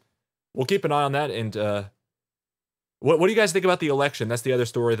 But we'll keep an eye on that. And what do you guys think about the election? That's the other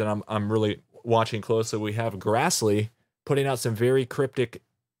story that I'm really watching closely. We have Grassley putting out some very cryptic,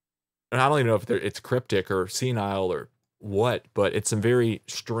 and I don't even know if it's cryptic or senile or what, but it's some very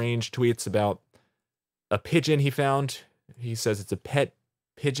strange tweets about a pigeon he found. He says it's a pet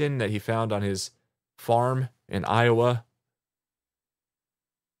pigeon that he found on his farm in Iowa.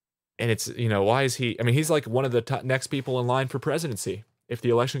 And it's, why is he, I mean, he's like one of the next people in line for presidency if the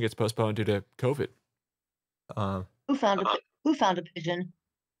election gets postponed due to COVID. Who found a pigeon?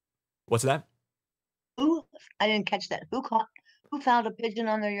 What's that? I didn't catch that. Who found a pigeon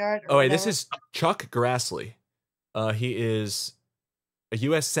on their yard? Oh, hey, this is Chuck Grassley. He is a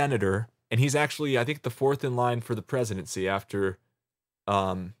U.S. senator, and he's actually, I think, the fourth in line for the presidency after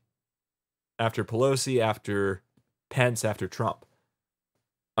Pelosi, after Pence, after Trump.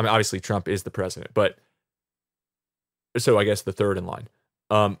 I mean, obviously Trump is the president, but so I guess the third in line.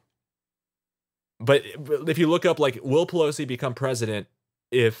 But if you look up, like, will Pelosi become president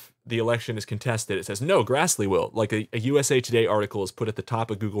if the election is contested? It says, no, Grassley will. Like a USA Today article is put at the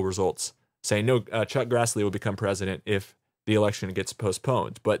top of Google results saying, no, Chuck Grassley will become president if the election gets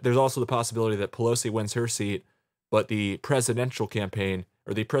postponed. But there's also the possibility that Pelosi wins her seat, but the presidential campaign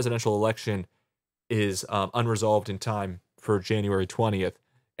or the presidential election is unresolved in time for January 20th,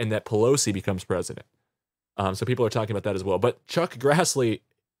 and that Pelosi becomes president. So people are talking about that as well. But Chuck Grassley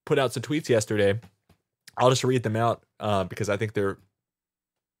put out some tweets yesterday. I'll just read them out because I think they're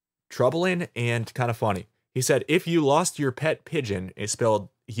troubling and kind of funny. He said, if you lost your pet pigeon, it's spelled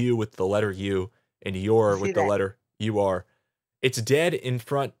you with the letter U and your with the letter UR. It's dead in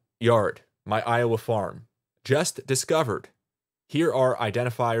front yard, my Iowa farm. Just discovered. Here are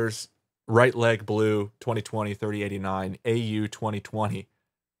identifiers: right leg blue, 2020, 3089, AU 2020.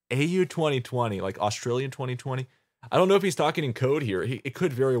 AU 2020, like Australian 2020. I don't know if he's talking in code here. It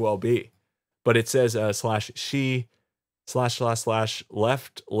could very well be. But it says /she /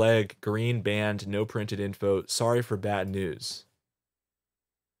 left leg green band, no printed info. Sorry for bad news.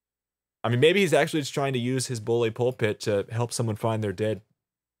 I mean, maybe he's actually just trying to use his bully pulpit to help someone find their dead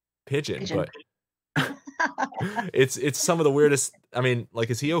pigeon. But it's some of the weirdest. I mean,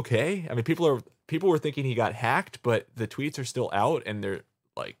 like, is he okay? I mean, people were thinking he got hacked, but the tweets are still out, and they're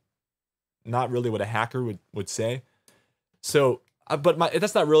like not really what a hacker would say. So, but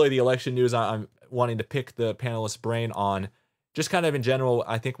that's not really the election news I'm wanting to pick the panelist's brain on. Just kind of in general,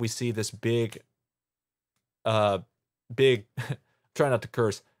 I think we see this big, try not to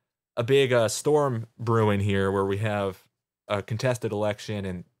curse, a big storm brewing here where we have a contested election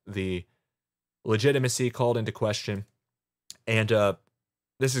and the legitimacy called into question. And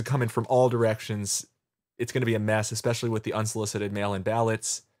this is coming from all directions. It's going to be a mess, especially with the unsolicited mail-in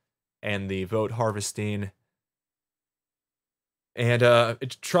ballots and the vote harvesting. And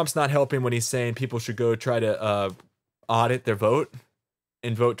Trump's not helping when he's saying people should go try to audit their vote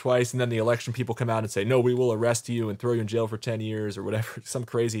and vote twice. And then the election people come out and say, no, we will arrest you and throw you in jail for 10 years or whatever, some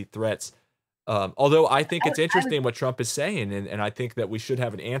crazy threats. Although I think it's interesting what Trump is saying. And I think that we should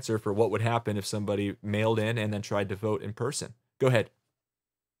have an answer for what would happen if somebody mailed in and then tried to vote in person. Go ahead.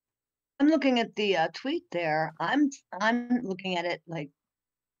 I'm looking at the tweet there. I'm looking at it like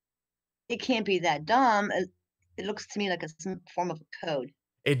it can't be that dumb. It looks to me like some form of a code.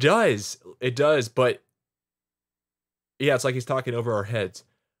 It does. But yeah, it's like he's talking over our heads.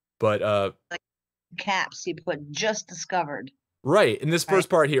 But like caps, he put just discovered. Right. In this first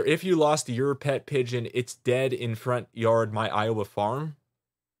part here, if you lost your pet pigeon, it's dead in front yard, my Iowa farm.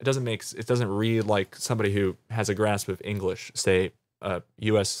 It doesn't read like somebody who has a grasp of English, say a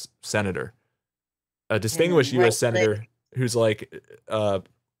U.S. senator, a distinguished U.S. senator who's like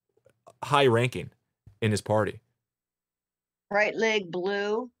high ranking in his party. Right leg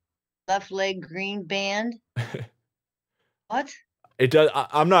blue, left leg green band. What? It does.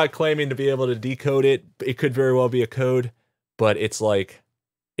 I'm not claiming to be able to decode it. It could very well be a code, but it's like,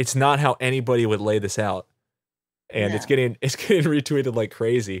 it's not how anybody would lay this out, and it's getting retweeted like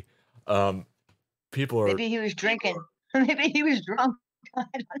crazy. People are. Maybe he was drinking. Maybe he was drunk. I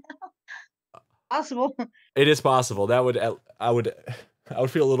don't know. Possible. It is possible. That would I would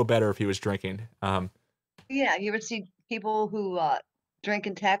feel a little better if he was drinking. Yeah, you would see people who drink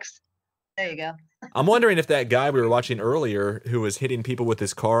and text. There you go. I'm wondering if that guy we were watching earlier who was hitting people with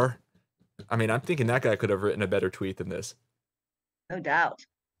his car, I mean, I'm thinking that guy could have written a better tweet than this. No doubt.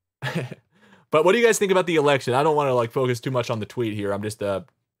 But what do you guys think about the election? I don't want to like focus too much on the tweet here. I'm just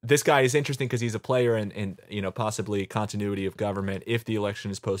this guy is interesting because he's a player in you know, possibly continuity of government if the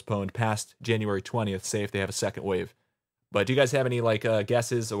election is postponed past January 20th, say if they have a second wave. But do you guys have any like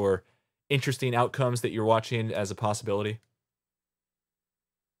guesses or interesting outcomes that you're watching as a possibility?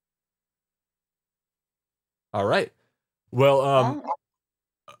 All right. Well,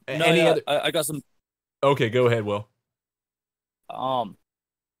 any other? I got some. Okay, go ahead, Will. I'll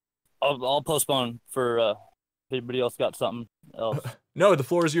postpone for anybody else got something else. No, the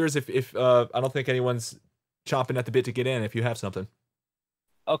floor is yours. If I don't think anyone's chomping at the bit to get in. If you have something.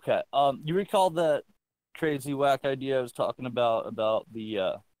 Okay. You recall that crazy whack idea I was talking about the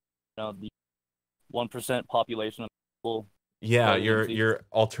you know, the 1% population of people. Yeah, your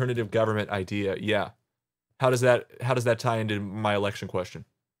alternative government idea. Yeah. How does that tie into my election question?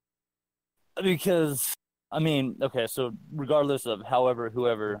 Because I mean, okay, so regardless of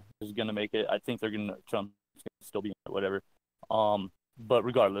whoever is going to make it, I think Trump's going to still be in it, whatever. But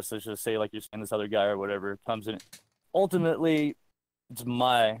regardless, let's just say like you're saying this other guy or whatever comes in. Ultimately, it's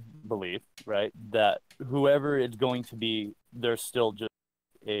my belief, right, that whoever it's going to be, they're still just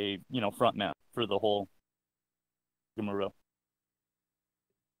a, you know, front man for the whole rigmarole.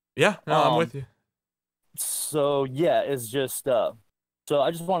 Yeah, no, I'm with you. So yeah, it's just so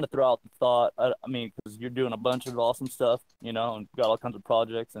I just wanted to throw out the thought. I mean, because you're doing a bunch of awesome stuff, you know, and got all kinds of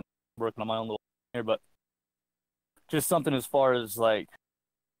projects and working on my own little here, but just something as far as like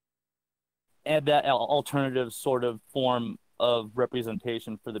add that alternative sort of form of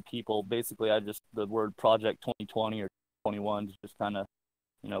representation for the people. Basically, the word Project 2020 or 21 has just kind of,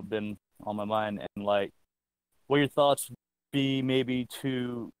 you know, been on my mind, and like, what your thoughts be maybe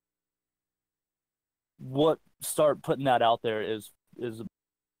to start putting that out there is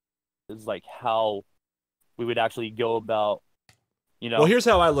like how we would actually go about, you know. Well, here's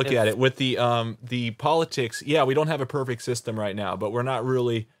how I look at it with the politics. Yeah, we don't have a perfect system right now, but we're not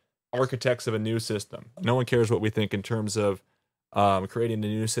really architects of a new system. No one cares what we think in terms of creating a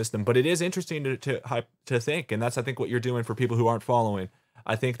new system, but it is interesting to think, and that's I think what you're doing for people who aren't following.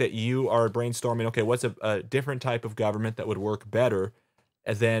 I think that you are brainstorming. Okay, what's a different type of government that would work better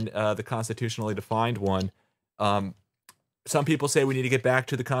than the constitutionally defined one? Some people say we need to get back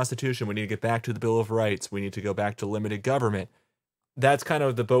to the Constitution. We need to get back to the Bill of Rights. We need to go back to limited government. That's kind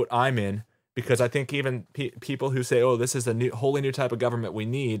of the boat I'm in, because I think even people who say, "Oh, this is a wholly new type of government we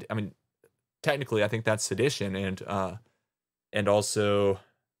need." I mean, technically, I think that's sedition and also,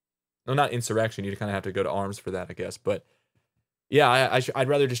 well, not insurrection. You kind of have to go to arms for that, I guess. But yeah, I'd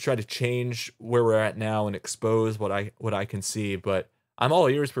rather just try to change where we're at now and expose what I can see. But I'm all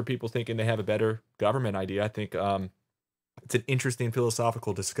ears for people thinking they have a better government idea. I think it's an interesting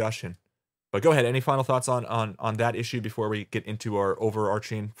philosophical discussion. But go ahead. Any final thoughts on that issue before we get into our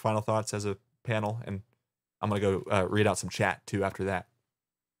overarching final thoughts as a panel? And I'm going to go read out some chat too after that.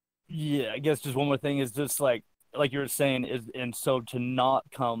 Yeah, I guess just one more thing is just like you were saying is, and so to not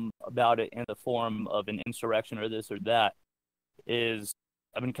come about it in the form of an insurrection or this or that is,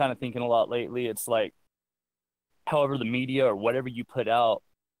 I've been kind of thinking a lot lately. It's like, however the media or whatever you put out,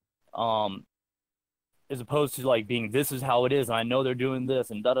 as opposed to like being, this is how it is, and I know they're doing this,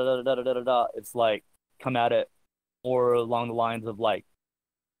 and da da da da da da da da. It's like, come at it more along the lines of like,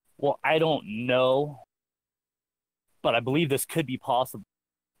 well, I don't know, but I believe this could be possible.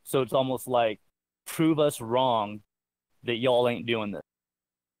 So it's almost like, prove us wrong that y'all ain't doing this,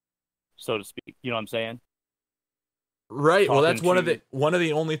 so to speak. You know what I'm saying? Right. Well, that's one of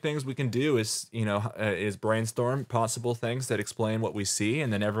the only things we can do is, you know, is brainstorm possible things that explain what we see,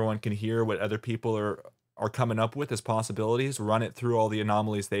 and then everyone can hear what other people are coming up with as possibilities, run it through all the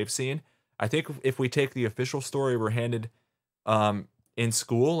anomalies they've seen. I think if we take the official story we're handed in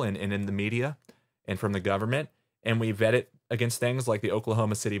school and in the media and from the government, and we vet it against things like the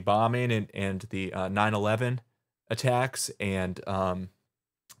Oklahoma City bombing and the 9/11 attacks and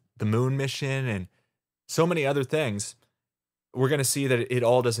the moon mission and so many other things, we're going to see that it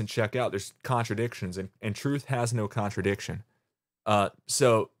all doesn't check out. There's contradictions, and truth has no contradiction.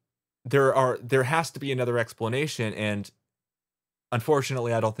 So there has to be another explanation, and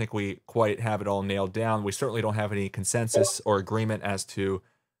unfortunately, I don't think we quite have it all nailed down. We certainly don't have any consensus or agreement as to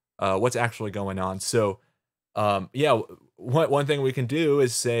what's actually going on. So, yeah, one thing we can do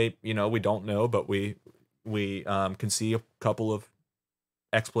is say, you know, we don't know, but we can see a couple of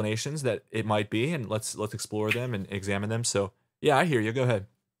explanations that it might be, and let's explore them and examine them. So, yeah, I hear you. Go ahead.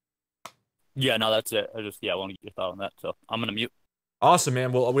 Yeah, no, that's it. I want to get your thought on that. So I'm gonna mute. Awesome,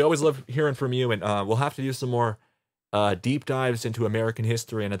 man. Well, we always love hearing from you, and we'll have to do some more deep dives into American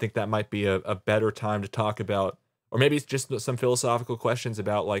history, and I think that might be a better time to talk about, or maybe it's just some philosophical questions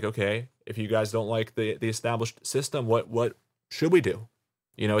about, like, okay, if you guys don't like the established system, what should we do?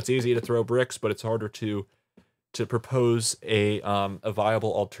 You know, it's easy to throw bricks, but it's harder to propose a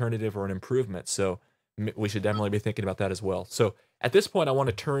viable alternative or an improvement. So we should definitely be thinking about that as well. So at this point, I want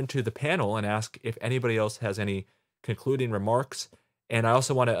to turn to the panel and ask if anybody else has any concluding remarks. And I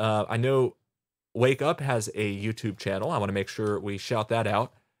also want to, I know Wake Up has a YouTube channel. I want to make sure we shout that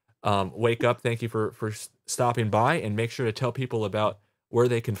out. Wake Up, thank you for stopping by, and make sure to tell people about where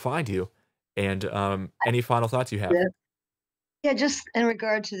they can find you and any final thoughts you have. Yeah, just in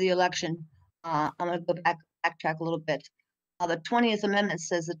regard to the election, I'm going to go backtrack a little bit. The 20th Amendment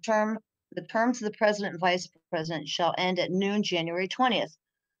says the terms of the president and vice president shall end at noon, January 20th.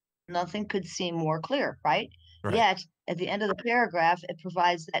 Nothing could seem more clear, right? Yet, at the end of the paragraph, it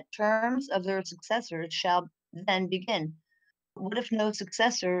provides that terms of their successors shall then begin. What if no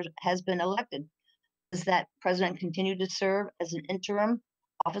successor has been elected? Does that president continue to serve as an interim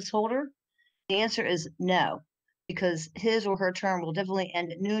office holder? The answer is no, because his or her term will definitely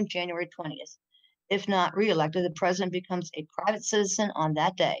end at noon, January 20th. If not reelected, the president becomes a private citizen on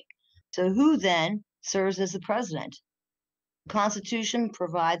that day. So who then serves as the president? The Constitution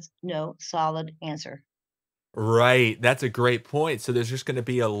provides no solid answer. Right. That's a great point. So there's just going to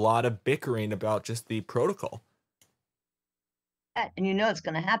be a lot of bickering about just the protocol. And you know it's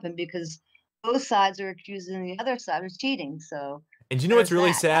going to happen because both sides are accusing the other side of cheating. So, and you know what's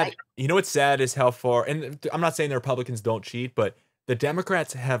really sad? You know what's sad is how far, and I'm not saying the Republicans don't cheat, but the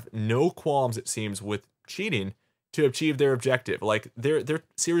Democrats have no qualms, it seems, with cheating to achieve their objective. Like they're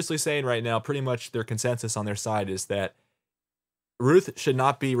seriously saying right now, pretty much their consensus on their side is that Ruth should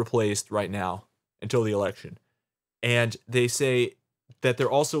not be replaced right now until the election. And they say that they're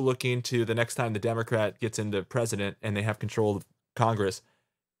also looking to, the next time the Democrat gets into president and they have control of Congress,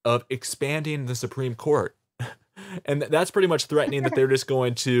 of expanding the Supreme Court. And that's pretty much threatening that they're just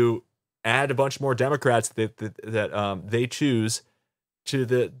going to add a bunch more Democrats that they choose to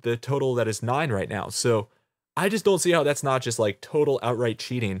the total that is 9 right now. So I just don't see how that's not just like total outright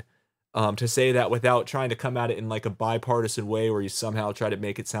cheating, to say that without trying to come at it in like a bipartisan way where you somehow try to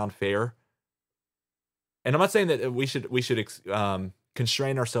make it sound fair. And I'm not saying that we should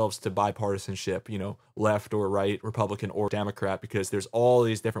constrain ourselves to bipartisanship, you know, left or right, Republican or Democrat, because there's all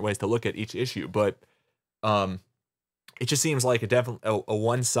these different ways to look at each issue. But it just seems like a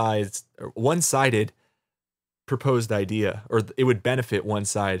one-sided proposed idea, or it would benefit one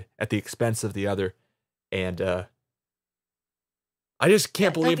side at the expense of the other. And I just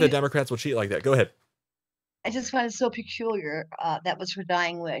can't believe the Democrats will cheat like that. Go ahead. I just find it so peculiar. That was her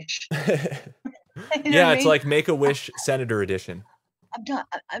dying wish. Yeah, it's like Make-A-Wish Senator Edition. I'm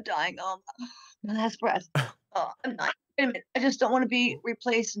dying. My last breath. I'm dying. Wait a minute. I just don't want to be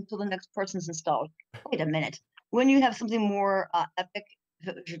replaced until the next person's installed. Wait a minute. When you have something more epic, if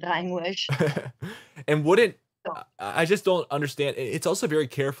it was your dying wish. And I just don't understand. It's also very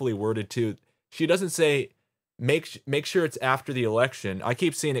carefully worded too. She doesn't say make sure it's after the election. I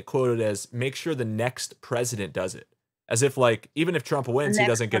keep seeing it quoted as make sure the next president does it. As if, like, even if Trump wins, he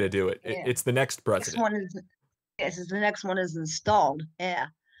doesn't get to do it. Yeah. It's the next president. The next one is installed. Yeah.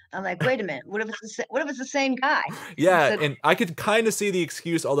 I'm like, wait a minute. What if it's the same guy? Yeah, and I could kind of see the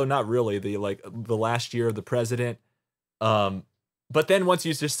excuse, although not really, the last year of the president. But then once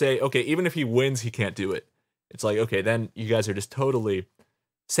you just say, okay, even if he wins, he can't do it. It's like, okay, then you guys are just totally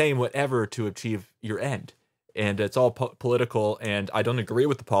saying whatever to achieve your end. And it's all political, and I don't agree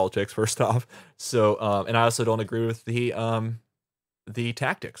with the politics, first off. So, and I also don't agree with the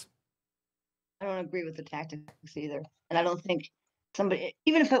tactics. I don't agree with the tactics either, and I don't think somebody,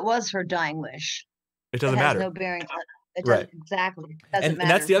 even if it was her dying wish, it doesn't matter. No bearing. It doesn't, exactly. It doesn't matter. And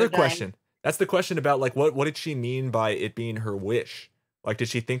that's the other question. That's the question about, like, what did she mean by it being her wish? Like, did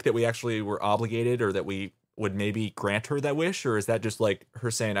she think that we actually were obligated, or that we would maybe grant her that wish, or is that just like her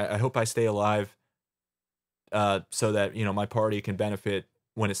saying, I hope I stay alive, so that, you know, my party can benefit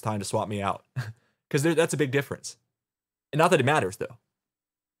when it's time to swap me out? Because that's a big difference. And not that it matters, though.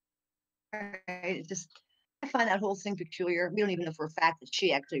 I find that whole thing peculiar. We don't even know for a fact that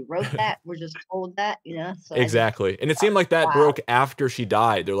she actually wrote that. We're just told that, you know. So Exactly. And it seemed like that wow. broke after she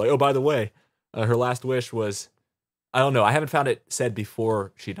died. They're like, oh, by the way, her last wish was, I don't know. I haven't found it said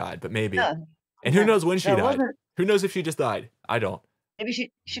before she died, but maybe. No, And who no, knows when she no, it died? wasn't. Who knows if she just died? I don't.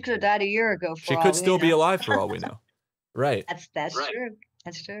 Maybe she could have died a year ago. For She all could we still be know. alive for all we know. Right. That's true.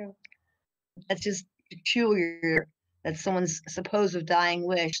 That's true. That's just peculiar that someone's supposed dying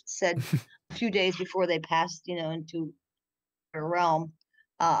wish said a few days before they passed, you know, into their realm,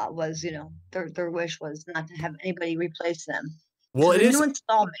 was, you know, their wish was not to have anybody replace them. Well, So it the is. new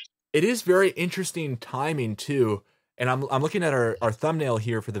installment. It is very interesting timing too. And I'm looking at our thumbnail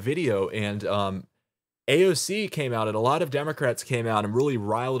here for the video, and AOC came out, and a lot of Democrats came out and really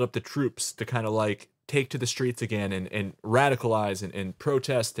riled up the troops to kind of like take to the streets again and radicalize and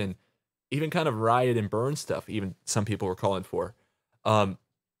protest and even kind of riot and burn stuff. Even some people were calling for.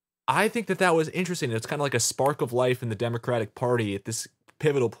 I think that was interesting. It's kind of like a spark of life in the Democratic Party at this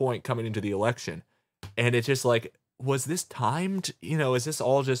pivotal point coming into the election. And it's just like, was this timed? You know, is this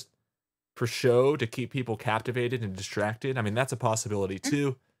all just for show to keep people captivated and distracted? I mean, that's a possibility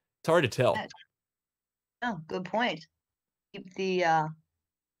too. It's hard to tell. Oh, good point. Keep the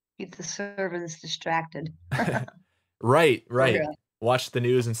servants distracted. Right. Yeah. Watch the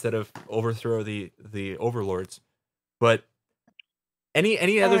news instead of overthrow the overlords. But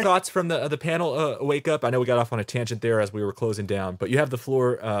any other thoughts from the panel? Wake up. I know we got off on a tangent there as we were closing down, but you have the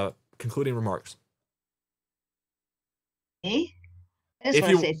floor. Concluding remarks. Me? I just If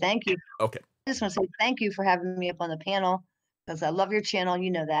want you- to say thank you. Okay. I just want to say thank you for having me up on the panel, because I love your channel. You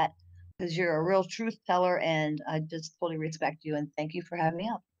know that, because you're a real truth teller, and I just totally respect you. And thank you for having me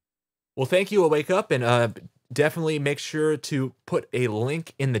up. Well, thank you. Wake up, and definitely make sure to put a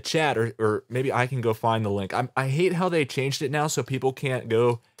link in the chat, or maybe I can go find the link. I hate how they changed it now, so people can't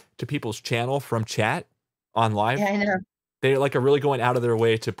go to people's channel from chat on live. Yeah, I know. They like are really going out of their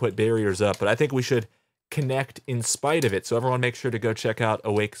way to put barriers up, but I think we should connect in spite of it. So everyone, make sure to go check out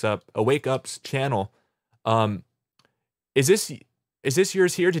Awake Up's channel. Is this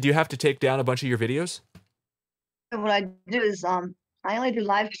yours here? Did you have to take down a bunch of your videos? And what I do is I only do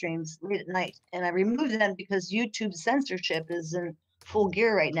live streams late at night, and I remove them because YouTube censorship is in full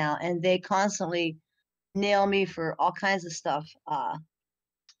gear right now, and they constantly nail me for all kinds of stuff.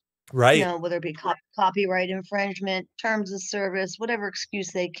 Right. You know, whether it be copyright infringement, terms of service, whatever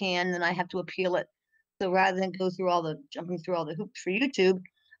excuse they can, then I have to appeal it. So rather than go through jumping through all the hoops for YouTube,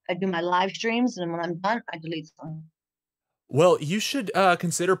 I do my live streams, and when I'm done, I delete them. Well, you should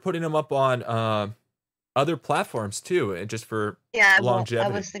consider putting them up on other platforms too, and just for longevity. I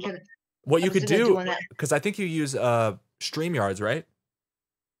was thinking What I you was could thinking of do, doing that. because I think you use StreamYards, right?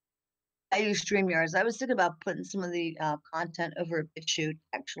 I use StreamYards. I was thinking about putting some of the content over at BitChute,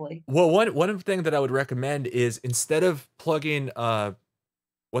 actually. Well, one thing that I would recommend is, instead of plugging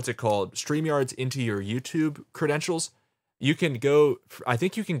what's it called, StreamYards into your YouTube credentials, you can go. I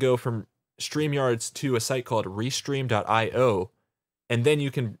think you can go from StreamYards to a site called Restream.io, and then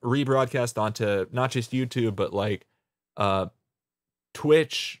you can rebroadcast onto not just YouTube, but like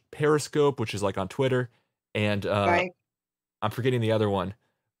Twitch, Periscope, which is like on Twitter, and Right. I'm forgetting the other one.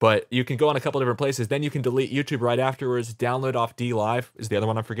 But you can go on a couple different places. Then you can delete YouTube right afterwards. Download off DLive is the other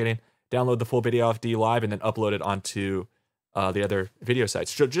one I'm forgetting. Download the full video off DLive and then upload it onto the other video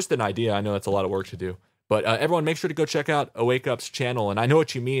sites. So just an idea. I know that's a lot of work to do. But everyone, make sure to go check out Awake Up's channel. And I know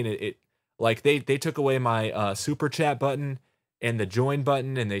what you mean. It like they took away my super chat button and the join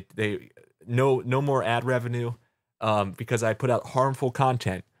button, and they no more ad revenue because I put out harmful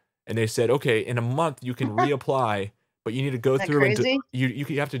content. And they said, okay, in a month you can reapply. But you need to go Isn't that through and crazy?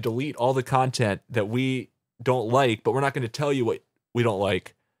 you have to delete all the content that we don't like, but we're not going to tell you what we don't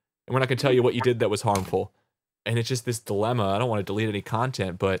like, and we're not going to tell you what you did that was harmful. And it's just this dilemma. I don't want to delete any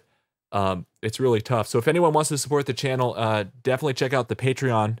content, but it's really tough. So if anyone wants to support the channel, definitely check out the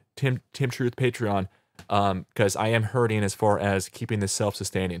Patreon, Tim Truth Patreon, because I am hurting as far as keeping this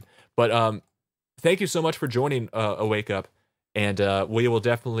self-sustaining. But thank you so much for joining Awake Up, and we will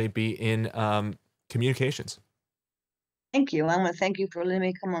definitely be in communications. Thank you. I want to thank you for letting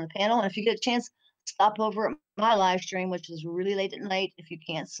me come on the panel. And if you get a chance, stop over at my live stream, which is really late at night if you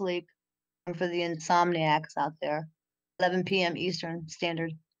can't sleep. And for the insomniacs out there, 11 p.m. Eastern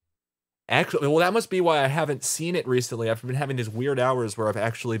Standard. Actually, well, that must be why I haven't seen it recently. I've been having these weird hours where I've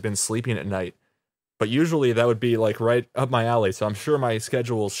actually been sleeping at night. But usually that would be like right up my alley. So I'm sure my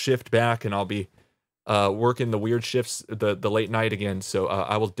schedule will shift back, and I'll be working the weird shifts, the late night again. So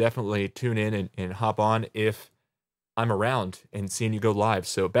I will definitely tune in and hop on if I'm around and seeing you go live.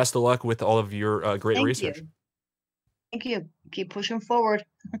 So best of luck with all of your great Thank research. you. Thank you. Keep pushing forward.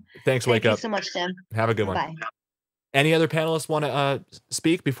 Thanks, Thank Wake you Up. so much, Tim. Have a good one. Bye. Any other panelists want to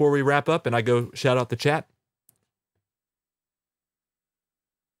speak before we wrap up and I go shout out the chat?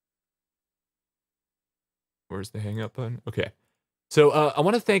 Where's the hang up button? Okay. So I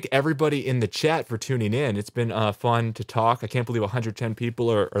want to thank everybody in the chat for tuning in. It's been fun to talk. I can't believe 110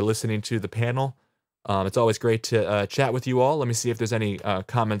 people are listening to the panel. It's always great to chat with you all. Let me see if there's any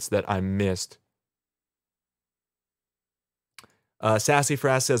comments that I missed. Sassy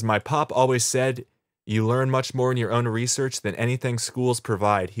Frass says, my pop always said you learn much more in your own research than anything schools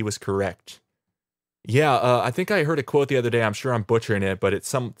provide. He was correct. Yeah, I think I heard a quote the other day. I'm sure I'm butchering it, but it's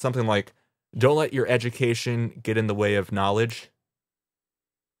something like, don't let your education get in the way of knowledge.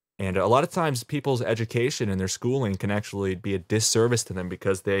 And a lot of times people's education and their schooling can actually be a disservice to them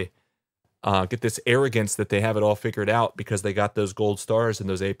because they get this arrogance that they have it all figured out because they got those gold stars and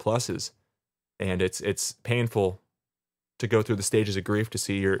those A pluses. And it's painful to go through the stages of grief to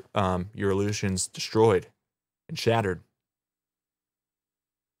see your illusions destroyed and shattered.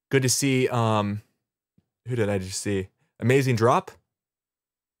 Good to see, who did I just see? Amazing Drop.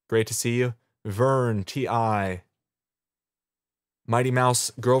 Great to see you. Vern, T.I., Mighty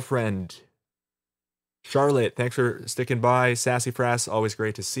Mouse Girlfriend, Charlotte, thanks for sticking by. Sassy Frass, always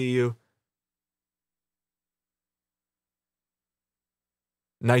great to see you.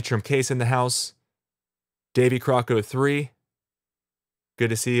 Nitrum Case in the house. Davy Crocco 3, good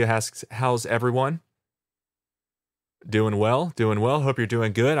to see you. Asks, how's everyone? Doing well, doing well. Hope you're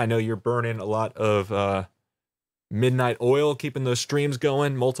doing good. I know you're burning a lot of midnight oil, keeping those streams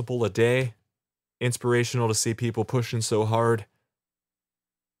going, multiple a day. Inspirational to see people pushing so hard.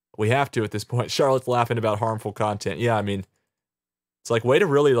 We have to at this point. Charlotte's laughing about harmful content. Yeah, I mean, it's like, way to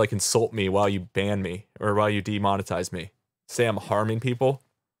really like insult me while you ban me or while you demonetize me. Say I'm harming people.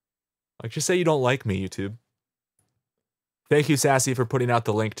 Like, just say you don't like me, YouTube. Thank you, Sassy, for putting out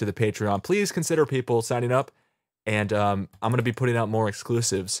the link to the Patreon. Please consider people signing up. And I'm going to be putting out more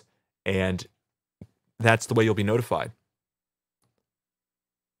exclusives. And that's the way you'll be notified.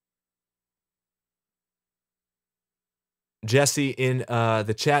 Jesse in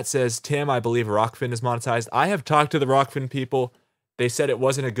the chat says, Tim, I believe Rockfin is monetized. I have talked to the Rockfin people. They said it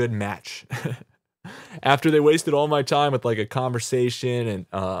wasn't a good match. After they wasted all my time with like a conversation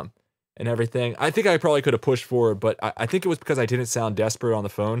and everything. I think I probably could have pushed forward, but I think it was because I didn't sound desperate on the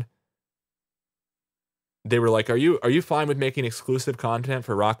phone. They were like, are you fine with making exclusive content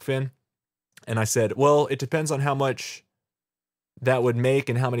for Rockfin? And I said, well, it depends on how much that would make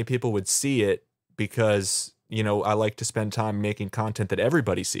and how many people would see it, because, you know, I like to spend time making content that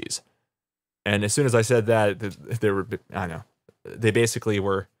everybody sees. And as soon as I said that, they basically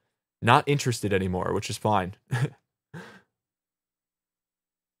were not interested anymore, which is fine.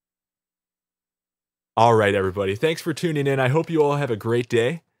 All right, everybody. Thanks for tuning in. I hope you all have a great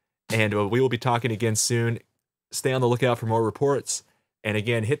day, and we will be talking again soon. Stay on the lookout for more reports. And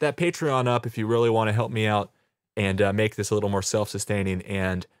again, hit that Patreon up if you really want to help me out and make this a little more self-sustaining,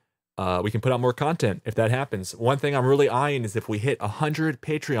 and we can put out more content if that happens. One thing I'm really eyeing is if we hit 100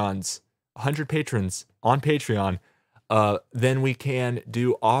 patrons on Patreon, then we can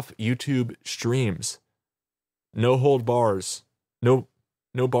do off YouTube streams. No hold bars. No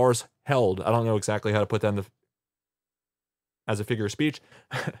bars held. I don't know exactly how to put that as a figure of speech,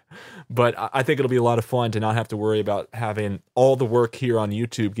 but I think it'll be a lot of fun to not have to worry about having all the work here on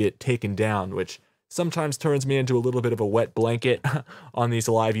YouTube get taken down, which sometimes turns me into a little bit of a wet blanket on these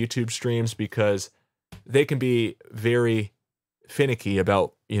live YouTube streams, because they can be very finicky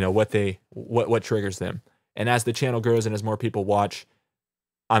about, you know, what triggers them. And as the channel grows and as more people watch,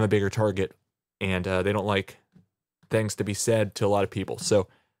 I'm a bigger target, and they don't like things to be said to a lot of people. So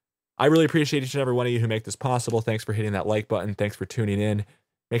I really appreciate each and every one of you who make this possible. Thanks for hitting that like button. Thanks for tuning in.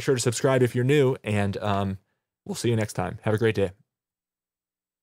 Make sure to subscribe if you're new, and we'll see you next time. Have a great day.